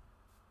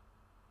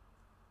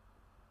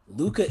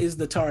 Luka is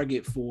the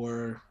target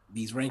for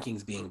these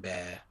rankings being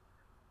bad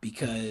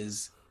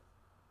because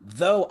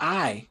though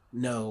I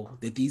know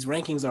that these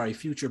rankings are a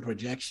future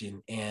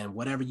projection and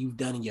whatever you've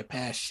done in your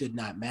past should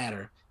not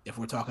matter if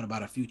we're talking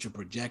about a future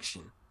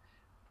projection,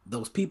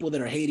 those people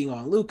that are hating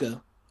on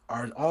Luka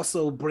are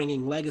also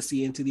bringing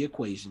legacy into the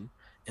equation.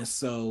 And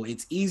so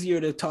it's easier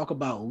to talk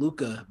about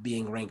Luka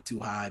being ranked too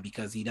high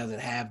because he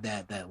doesn't have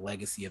that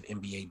legacy of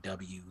NBA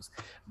Ws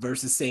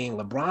versus saying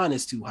LeBron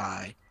is too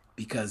high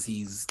because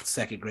he's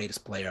second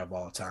greatest player of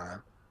all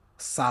time,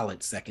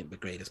 solid second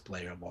greatest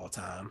player of all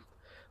time.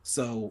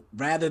 So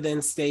rather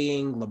than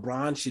saying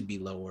LeBron should be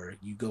lower,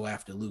 you go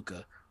after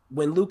Luka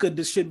when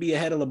Luka should be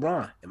ahead of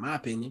LeBron, in my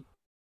opinion.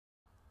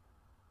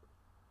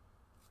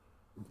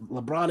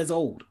 LeBron is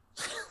old,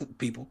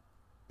 people.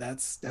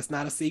 That's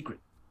not a secret.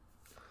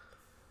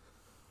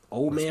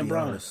 Old man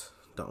Bron.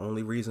 The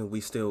only reason we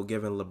still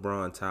giving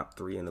LeBron top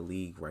 3 in the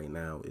league right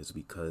now is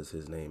because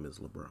his name is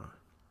LeBron.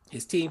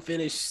 His team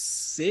finished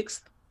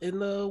 6th in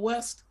the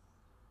West.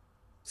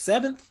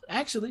 7th,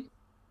 actually.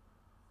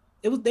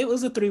 It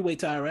was a 3-way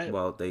tie, right?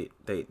 Well, they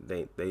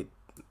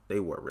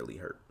were really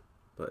hurt,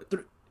 but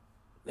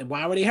and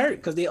why were they hurt?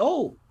 Because they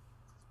old.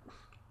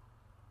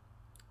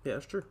 Yeah,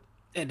 that's true.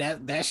 And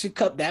that should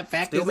cut that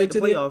factors still made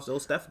into the playoffs. So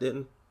Steph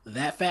didn't.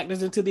 That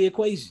factors into the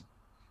equation.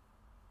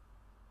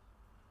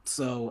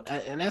 So,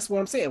 and that's what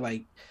I'm saying.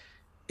 Like,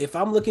 if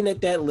I'm looking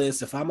at that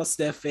list, if I'm a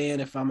Steph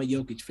fan, if I'm a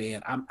Jokic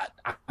fan,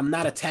 I'm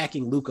not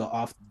attacking Luka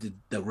off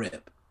the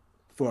rip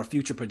for a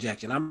future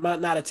projection. I'm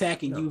not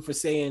attacking you for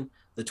saying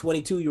the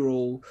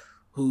 22-year-old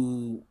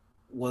who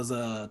was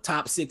a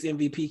top 6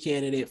 MVP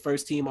candidate,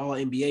 first team All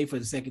NBA for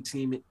the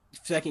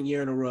second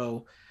year in a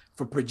row,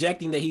 for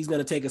projecting that he's going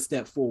to take a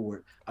step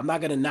forward. I'm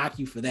not going to knock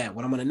you for that.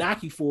 What I'm going to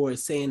knock you for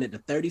is saying that the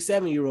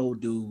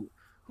 37-year-old dude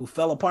who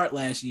fell apart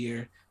last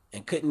year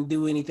and couldn't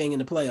do anything in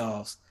the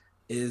playoffs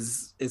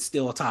is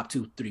still a top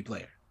 2-3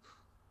 player.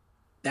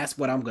 That's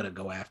what I'm going to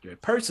go after.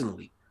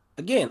 Personally,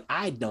 again,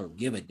 I don't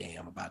give a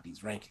damn about these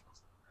rankings.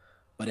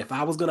 But if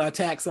I was going to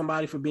attack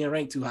somebody for being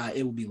ranked too high,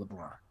 it would be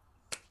LeBron.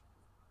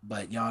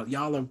 But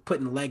y'all are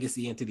putting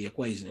legacy into the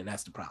equation, and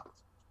that's the problem.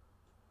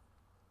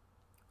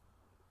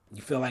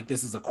 You feel like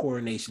this is a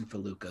coronation for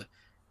Luka.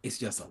 It's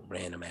just a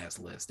random-ass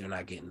list. They're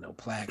not getting no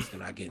plaques. They're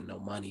not getting no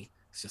money.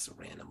 It's just a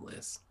random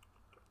list.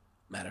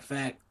 Matter of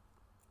fact,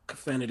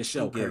 friend of the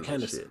show, Kirk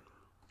Henderson.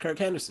 Kirk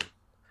Henderson.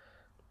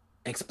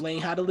 Explain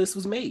how the list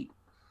was made.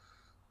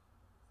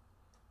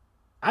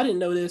 I didn't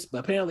know this, but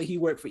apparently he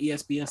worked for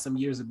ESPN some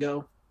years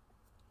ago.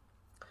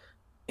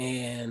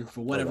 And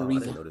for whatever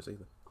reason, I didn't know this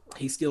either.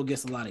 He still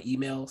gets a lot of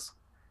emails.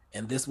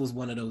 And this was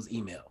one of those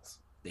emails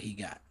that he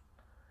got,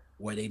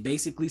 where they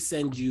basically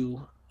send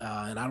you,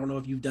 and I don't know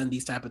if you've done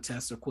these type of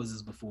tests or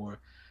quizzes before,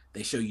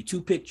 they show you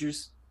 2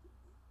 pictures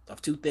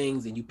of 2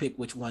 things, and you pick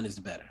which one is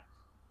better.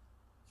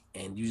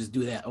 And you just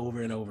do that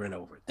over and over and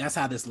over. That's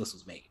how this list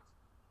was made.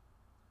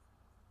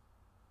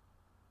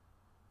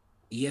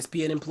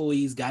 ESPN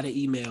employees got an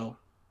email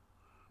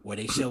where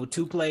they showed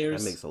 2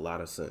 players. That makes a lot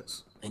of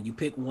sense. And you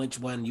pick which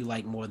one you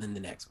like more than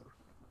the next one.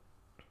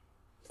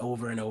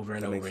 over and over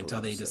and That over makes a until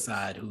lot they of sense.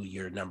 decide who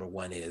your number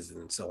one is,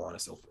 and so on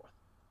and so forth.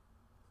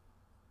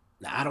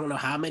 Now, I don't know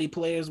how many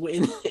players were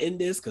in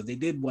this, because they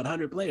did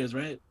 100 players,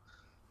 right?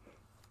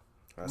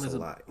 That's a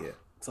lot, yeah.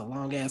 It's a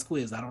long ass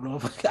quiz. I don't know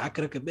if I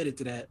could have committed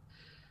to that.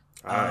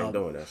 I ain't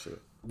doing that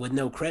shit. With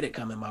no credit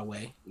coming my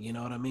way. You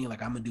know what I mean?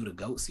 Like, I'm gonna do the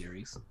GOAT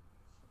series,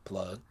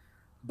 plug,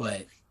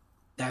 but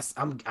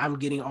I'm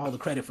getting all the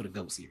credit for the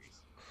GOAT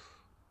series.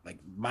 Like,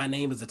 my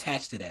name is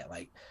attached to that.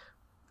 Like,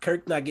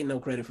 Kirk not getting no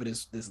credit for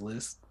this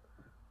list.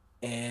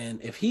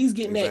 And if he's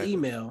getting that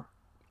email,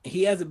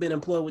 he hasn't been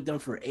employed with them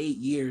for 8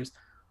 years.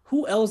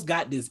 Who else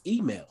got this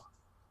email?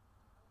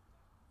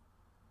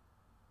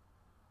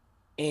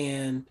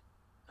 And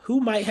who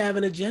might have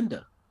an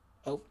agenda?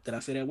 Oh, did I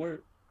say that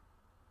word?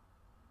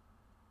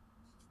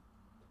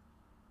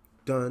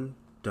 Done.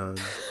 Done.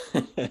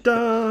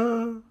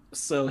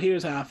 So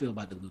here's how I feel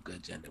about the Luka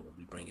agenda when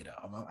we bring it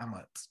up. I'm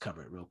going to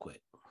cover it real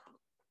quick.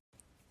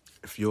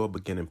 If you're a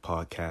beginning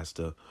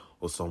podcaster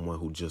or someone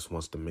who just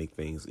wants to make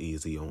things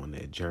easy on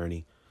their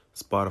journey,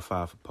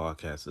 Spotify for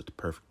Podcasts is the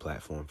perfect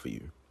platform for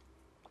you.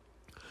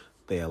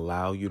 They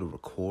allow you to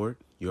record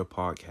your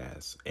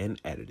podcast and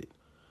edit it,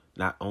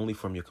 not only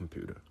from your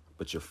computer,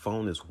 but your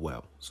phone as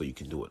well, so you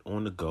can do it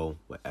on the go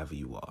wherever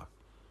you are.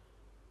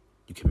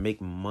 You can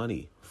make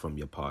money from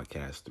your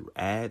podcast through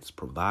ads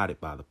provided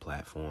by the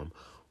platform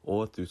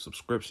or through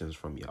subscriptions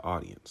from your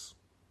audience,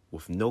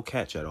 with no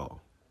catch at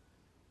all.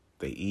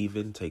 They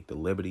even take the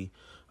liberty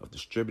of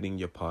distributing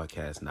your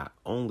podcast not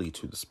only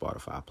to the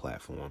Spotify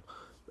platform,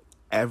 but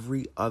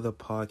every other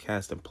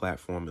podcasting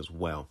platform as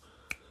well.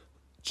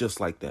 Just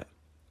like that.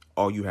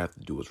 All you have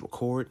to do is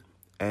record,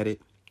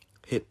 edit,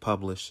 hit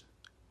publish,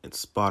 and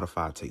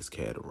Spotify takes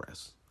care of the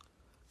rest.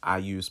 I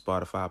use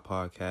Spotify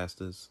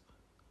Podcasters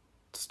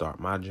to start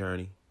my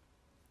journey.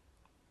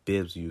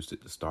 Bibbs used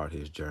it to start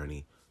his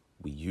journey.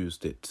 We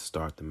used it to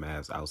start the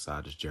Mavs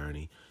Outsiders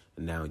journey.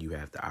 And now you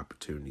have the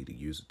opportunity to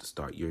use it to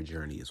start your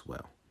journey as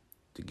well.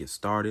 To get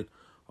started,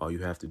 all you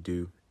have to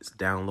do is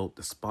download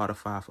the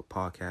Spotify for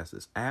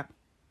Podcasters app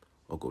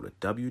or go to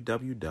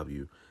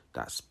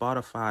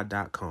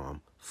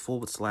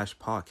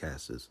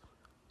www.spotify.com/podcasters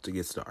to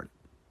get started.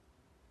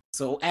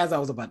 So as I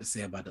was about to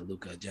say about the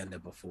Luka agenda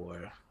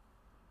before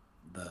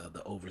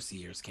the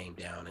overseers came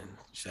down and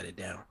shut it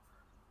down,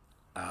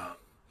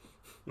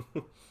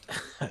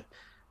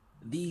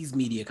 these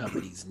media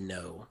companies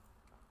know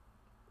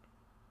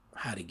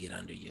how to get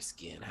under your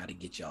skin, how to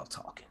get y'all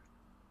talking.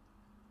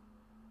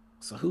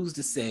 So who's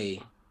to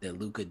say that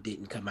Luka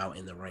didn't come out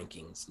in the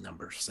rankings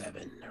number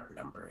 7 or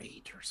number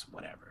 8 or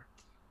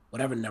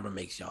whatever number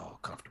makes y'all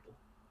comfortable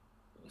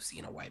with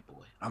seeing a white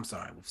boy. I'm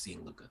sorry, with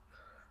seeing Luka.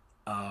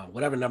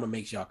 Whatever number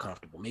makes y'all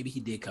comfortable. Maybe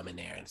he did come in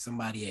there and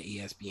somebody at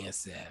ESPN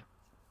said,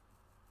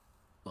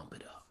 bump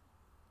it up.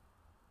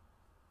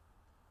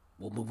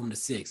 We'll move him to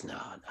 6.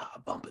 Nah,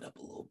 bump it up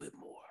a little bit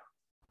more.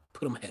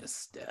 Put him ahead of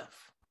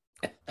Steph.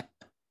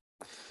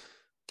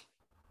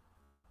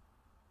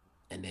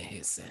 And then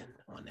hit send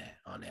on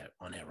that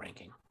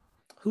ranking.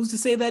 Who's to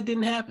say that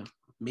didn't happen?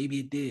 Maybe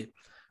it did.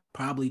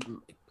 Probably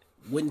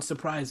wouldn't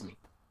surprise me.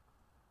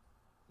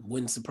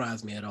 Wouldn't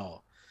surprise me at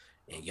all.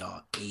 And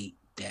y'all ate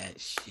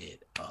that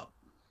shit up.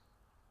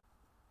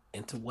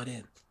 And to what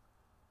end?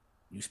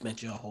 You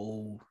spent your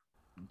whole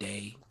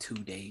day, 2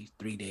 days,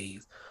 3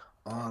 days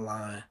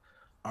online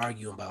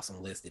arguing about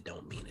some lists that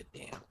don't mean a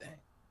damn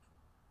thing.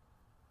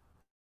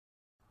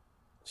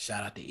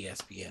 Shout out to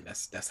ESPN.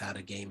 That's how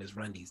the game is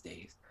run these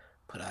days.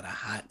 Put out a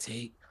hot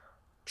take,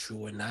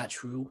 true or not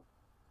true,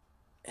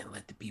 and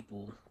let the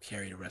people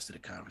carry the rest of the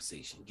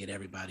conversation. Get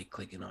everybody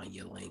clicking on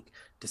your link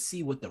to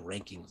see what the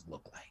rankings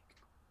look like.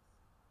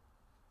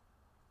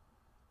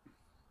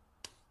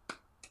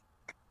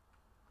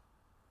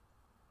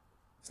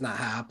 It's not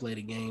how I play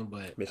the game,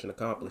 but mission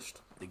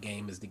accomplished. The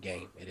game is the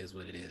game. It is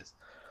what it is.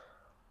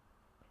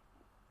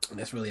 And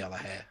that's really all I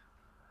had.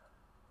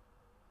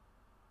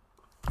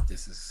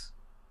 It's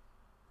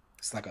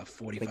like a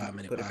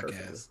 45-minute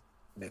podcast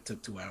that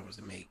took 2 hours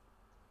to make.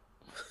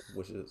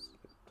 Which is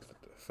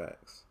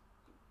facts.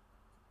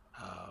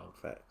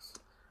 Facts.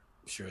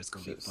 I'm sure it's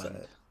gonna be fun.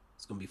 Sad.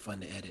 It's gonna be fun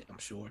to edit, I'm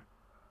sure.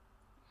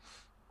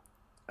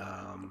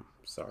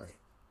 Sorry.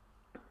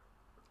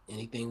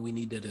 Anything we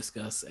need to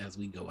discuss as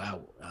we go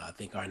out? I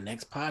think our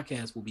next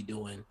podcast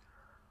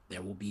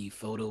there will be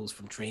photos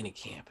from training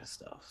camp and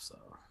stuff. So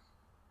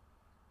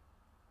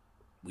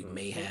we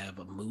may have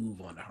a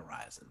move on the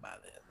horizon by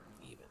then,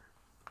 even.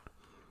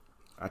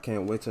 I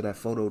can't wait till that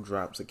photo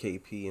drops of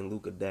KP and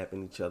Luka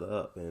dapping each other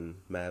up and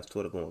Mavs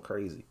Twitter going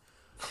crazy.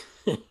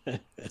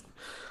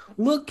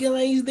 Look,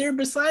 guys, they're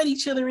beside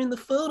each other in the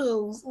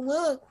photos.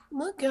 Look,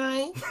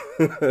 guys.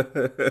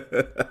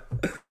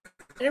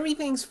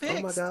 Everything's fixed.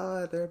 Oh my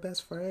God, they're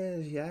best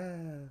friends. Yes.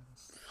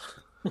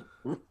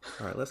 All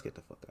right, let's get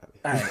the fuck out of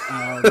here.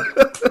 All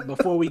right.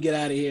 Before we get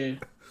out of here,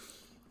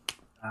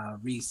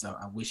 Reese,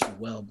 I wish you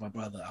well, my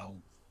brother.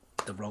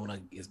 The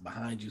Rona is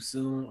behind you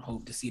soon.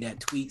 Hope to see that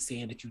tweet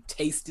saying that you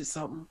tasted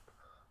something.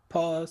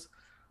 Pause.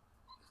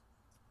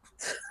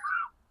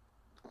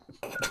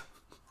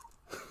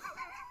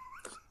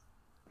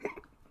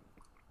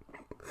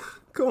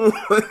 Come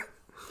on.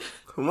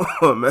 Come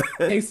on, man.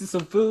 Tasted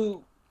some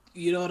food,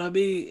 you know what I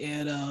mean?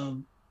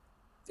 And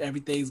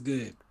everything's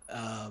good.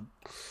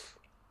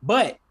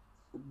 But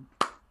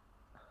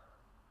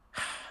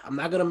I'm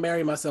not going to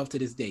marry myself to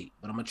this date,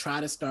 but I'm going to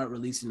try to start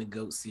releasing the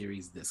GOAT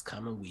series this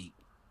coming week.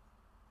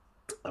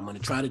 I'm going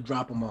to try to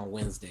drop them on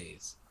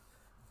Wednesdays.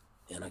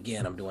 And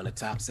again, I'm doing the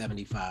top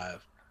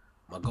 75.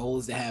 My goal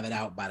is to have it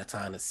out by the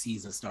time the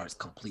season starts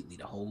completely,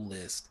 the whole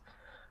list.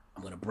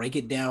 I'm going to break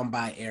it down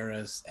by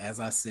eras. As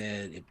I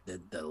said, if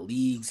the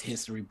league's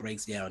history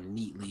breaks down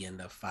neatly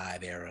into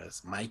 5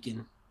 eras.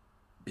 Mikan,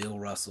 Bill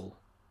Russell,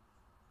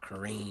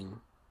 Kareem,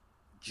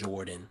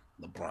 Jordan,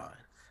 LeBron.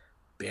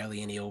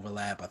 Barely any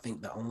overlap. I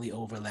think the only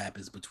overlap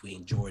is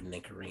between Jordan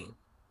and Kareem.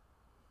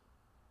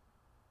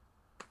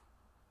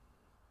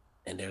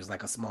 And there's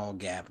like a small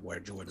gap where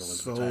Jordan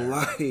was retired.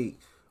 Like,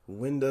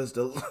 when does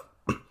the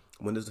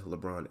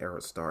LeBron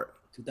era start?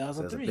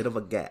 2003. There's a bit of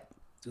a gap.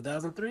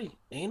 2003.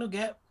 Ain't no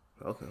gap.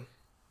 Okay.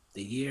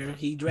 The year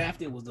he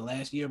drafted was the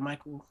last year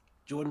Michael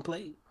Jordan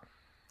played.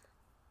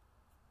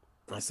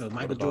 And so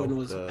Michael Jordan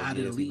was out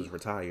of the league. He was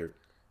retired.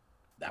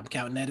 I'm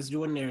counting that as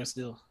Jordan era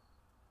still.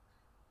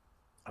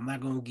 I'm not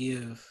going to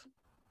give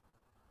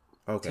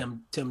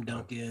Tim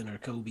Duncan or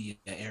Kobe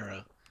an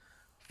era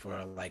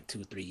for like 2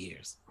 or 3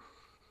 years.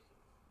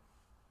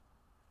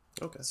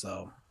 Okay.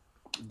 So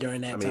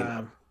during that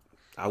time,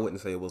 I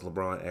wouldn't say it was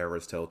LeBron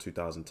eras till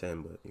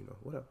 2010, but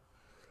whatever.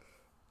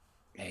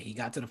 Hey, he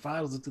got to the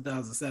finals in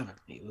 2007.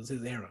 It was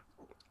his era.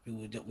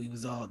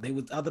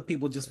 Other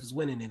people just was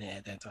winning in it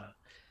at that time.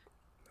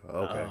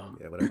 Okay.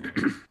 Yeah, whatever.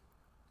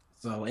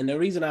 So, and the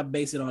reason I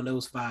base it on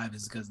those 5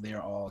 is because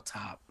they're all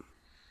top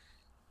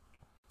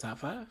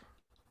 5?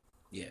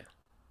 Yeah.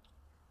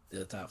 They're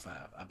the top 5,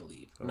 I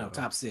believe. No,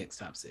 top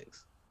 6.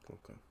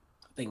 Okay.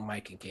 I think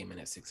Mike came in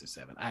at 6 or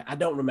 7. I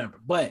don't remember,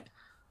 but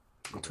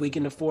I'm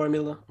tweaking the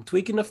formula.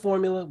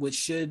 Which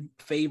should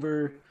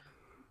favor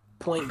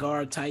point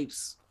guard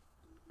types,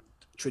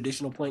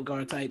 traditional point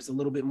guard types a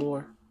little bit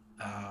more.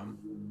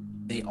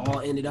 They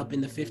all ended up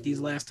in the 50s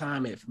last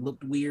time. It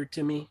looked weird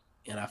to me,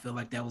 and I feel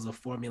like that was a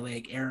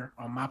formulaic error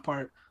on my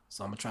part.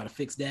 So I'm going to try to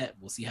fix that.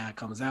 We'll see how it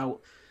comes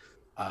out.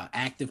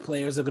 Active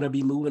players are going to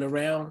be moving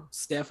around.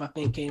 Steph, I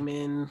think, came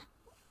in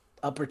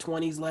upper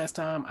 20s last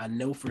time. I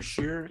know for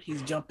sure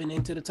he's jumping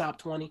into the top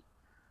 20.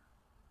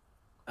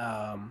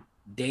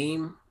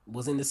 Dame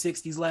was in the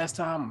 60s last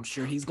time. I'm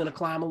sure he's going to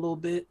climb a little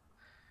bit.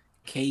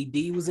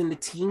 KD was in the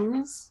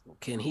teens.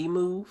 Can he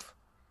move?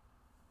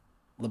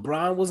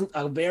 LeBron was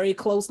a very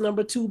close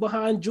number 2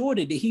 behind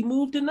Jordan. Did he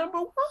move to number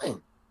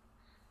 1?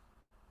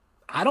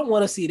 I don't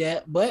want to see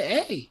that, but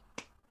hey,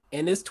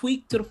 and this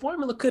tweak to the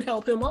formula could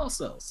help him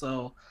also.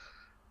 So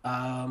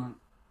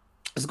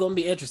it's going to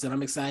be interesting.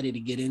 I'm excited to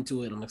get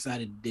into it. I'm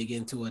excited to dig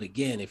into it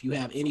again. If you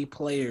have any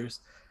players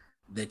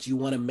that you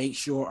want to make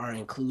sure are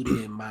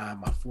included in my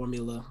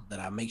formula, that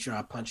I make sure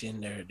I punch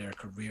in their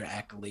career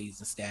accolades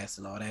and stats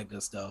and all that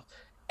good stuff,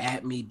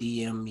 at me,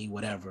 DM me,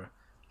 whatever.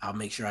 I'll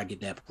make sure I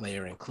get that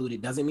player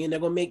included. Doesn't mean they're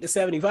going to make the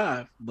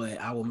 75, but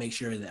I will make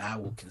sure that I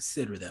will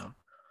consider them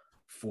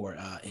for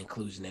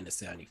inclusion in the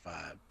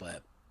 75.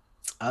 But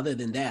other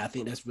than that, I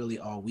think that's really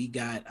all we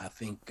got. I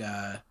think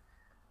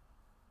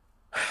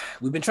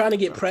we've been trying to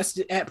get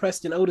Preston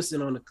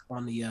Otison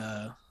on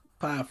the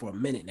pod for a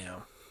minute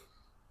now.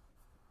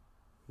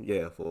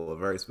 Yeah, for a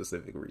very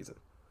specific reason.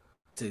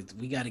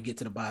 We got to get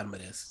to the bottom of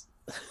this.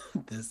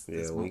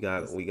 We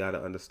got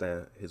to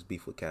understand his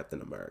beef with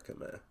Captain America,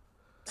 man.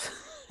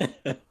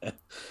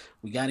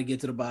 We got to get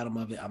to the bottom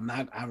of it.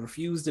 I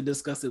refuse to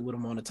discuss it with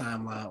him on the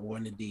timeline or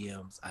in the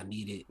DMs. I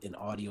need it in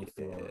audio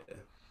form. Yeah.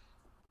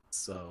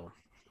 So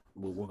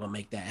we're going to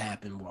make that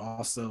happen. We're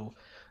also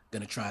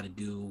going to try to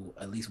do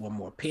at least one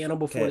more panel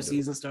before the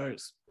season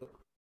starts.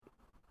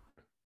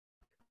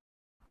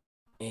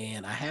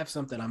 And I have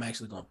something I'm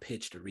actually going to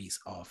pitch to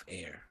Reese off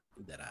air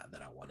that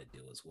I want to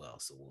do as well.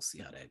 So we'll see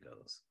how that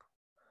goes.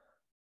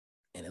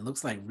 And it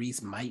looks like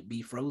Reese might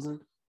be frozen.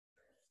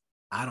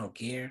 I don't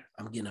care.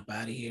 I'm getting up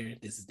out of here.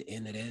 This is the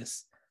end of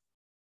this.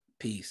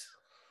 Peace.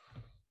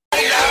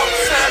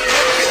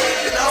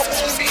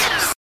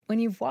 When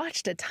you've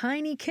watched a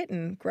tiny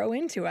kitten grow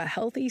into a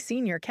healthy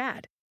senior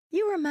cat,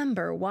 you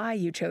remember why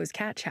you chose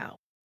Cat Chow.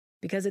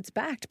 Because it's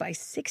backed by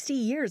 60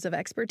 years of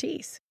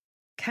expertise.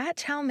 Cat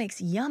Chow makes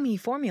yummy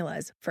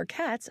formulas for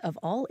cats of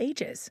all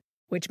ages,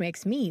 which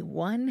makes me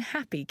one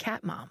happy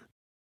cat mom.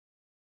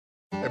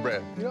 Hey,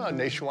 Brad, you know how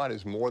Nationwide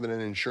is more than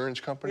an insurance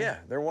company? Yeah,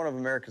 they're one of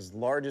America's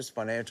largest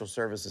financial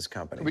services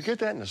companies. We get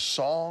that in a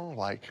song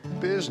like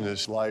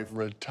business, life,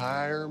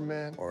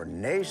 retirement. Or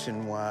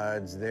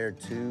Nationwide's there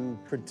to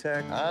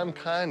protect. I'm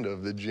kind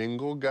of the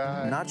jingle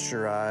guy. Not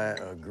sure I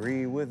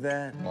agree with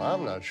that. Well,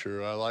 I'm not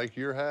sure I like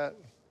your hat.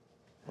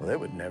 Well, it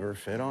would never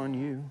fit on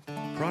you.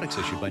 Products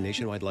issued by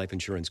Nationwide Life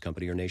Insurance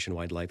Company or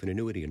Nationwide Life and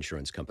Annuity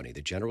Insurance Company.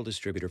 The general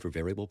distributor for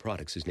variable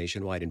products is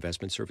Nationwide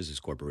Investment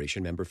Services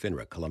Corporation, member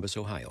FINRA, Columbus,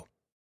 Ohio.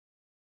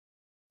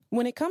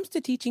 When it comes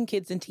to teaching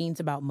kids and teens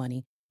about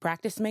money,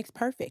 practice makes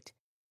perfect.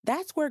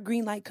 That's where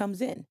Greenlight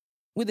comes in.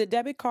 With a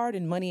debit card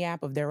and money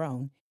app of their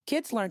own,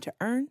 Kids learn to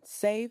earn,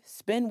 save,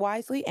 spend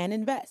wisely, and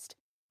invest.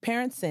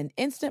 Parents send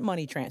instant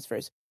money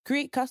transfers,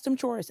 create custom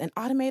chores, and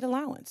automate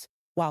allowance,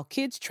 while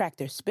kids track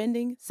their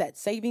spending, set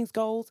savings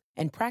goals,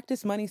 and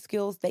practice money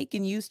skills they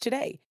can use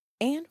today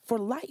and for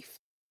life.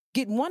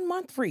 Get 1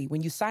 month free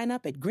when you sign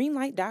up at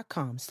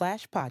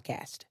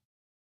greenlight.com/podcast.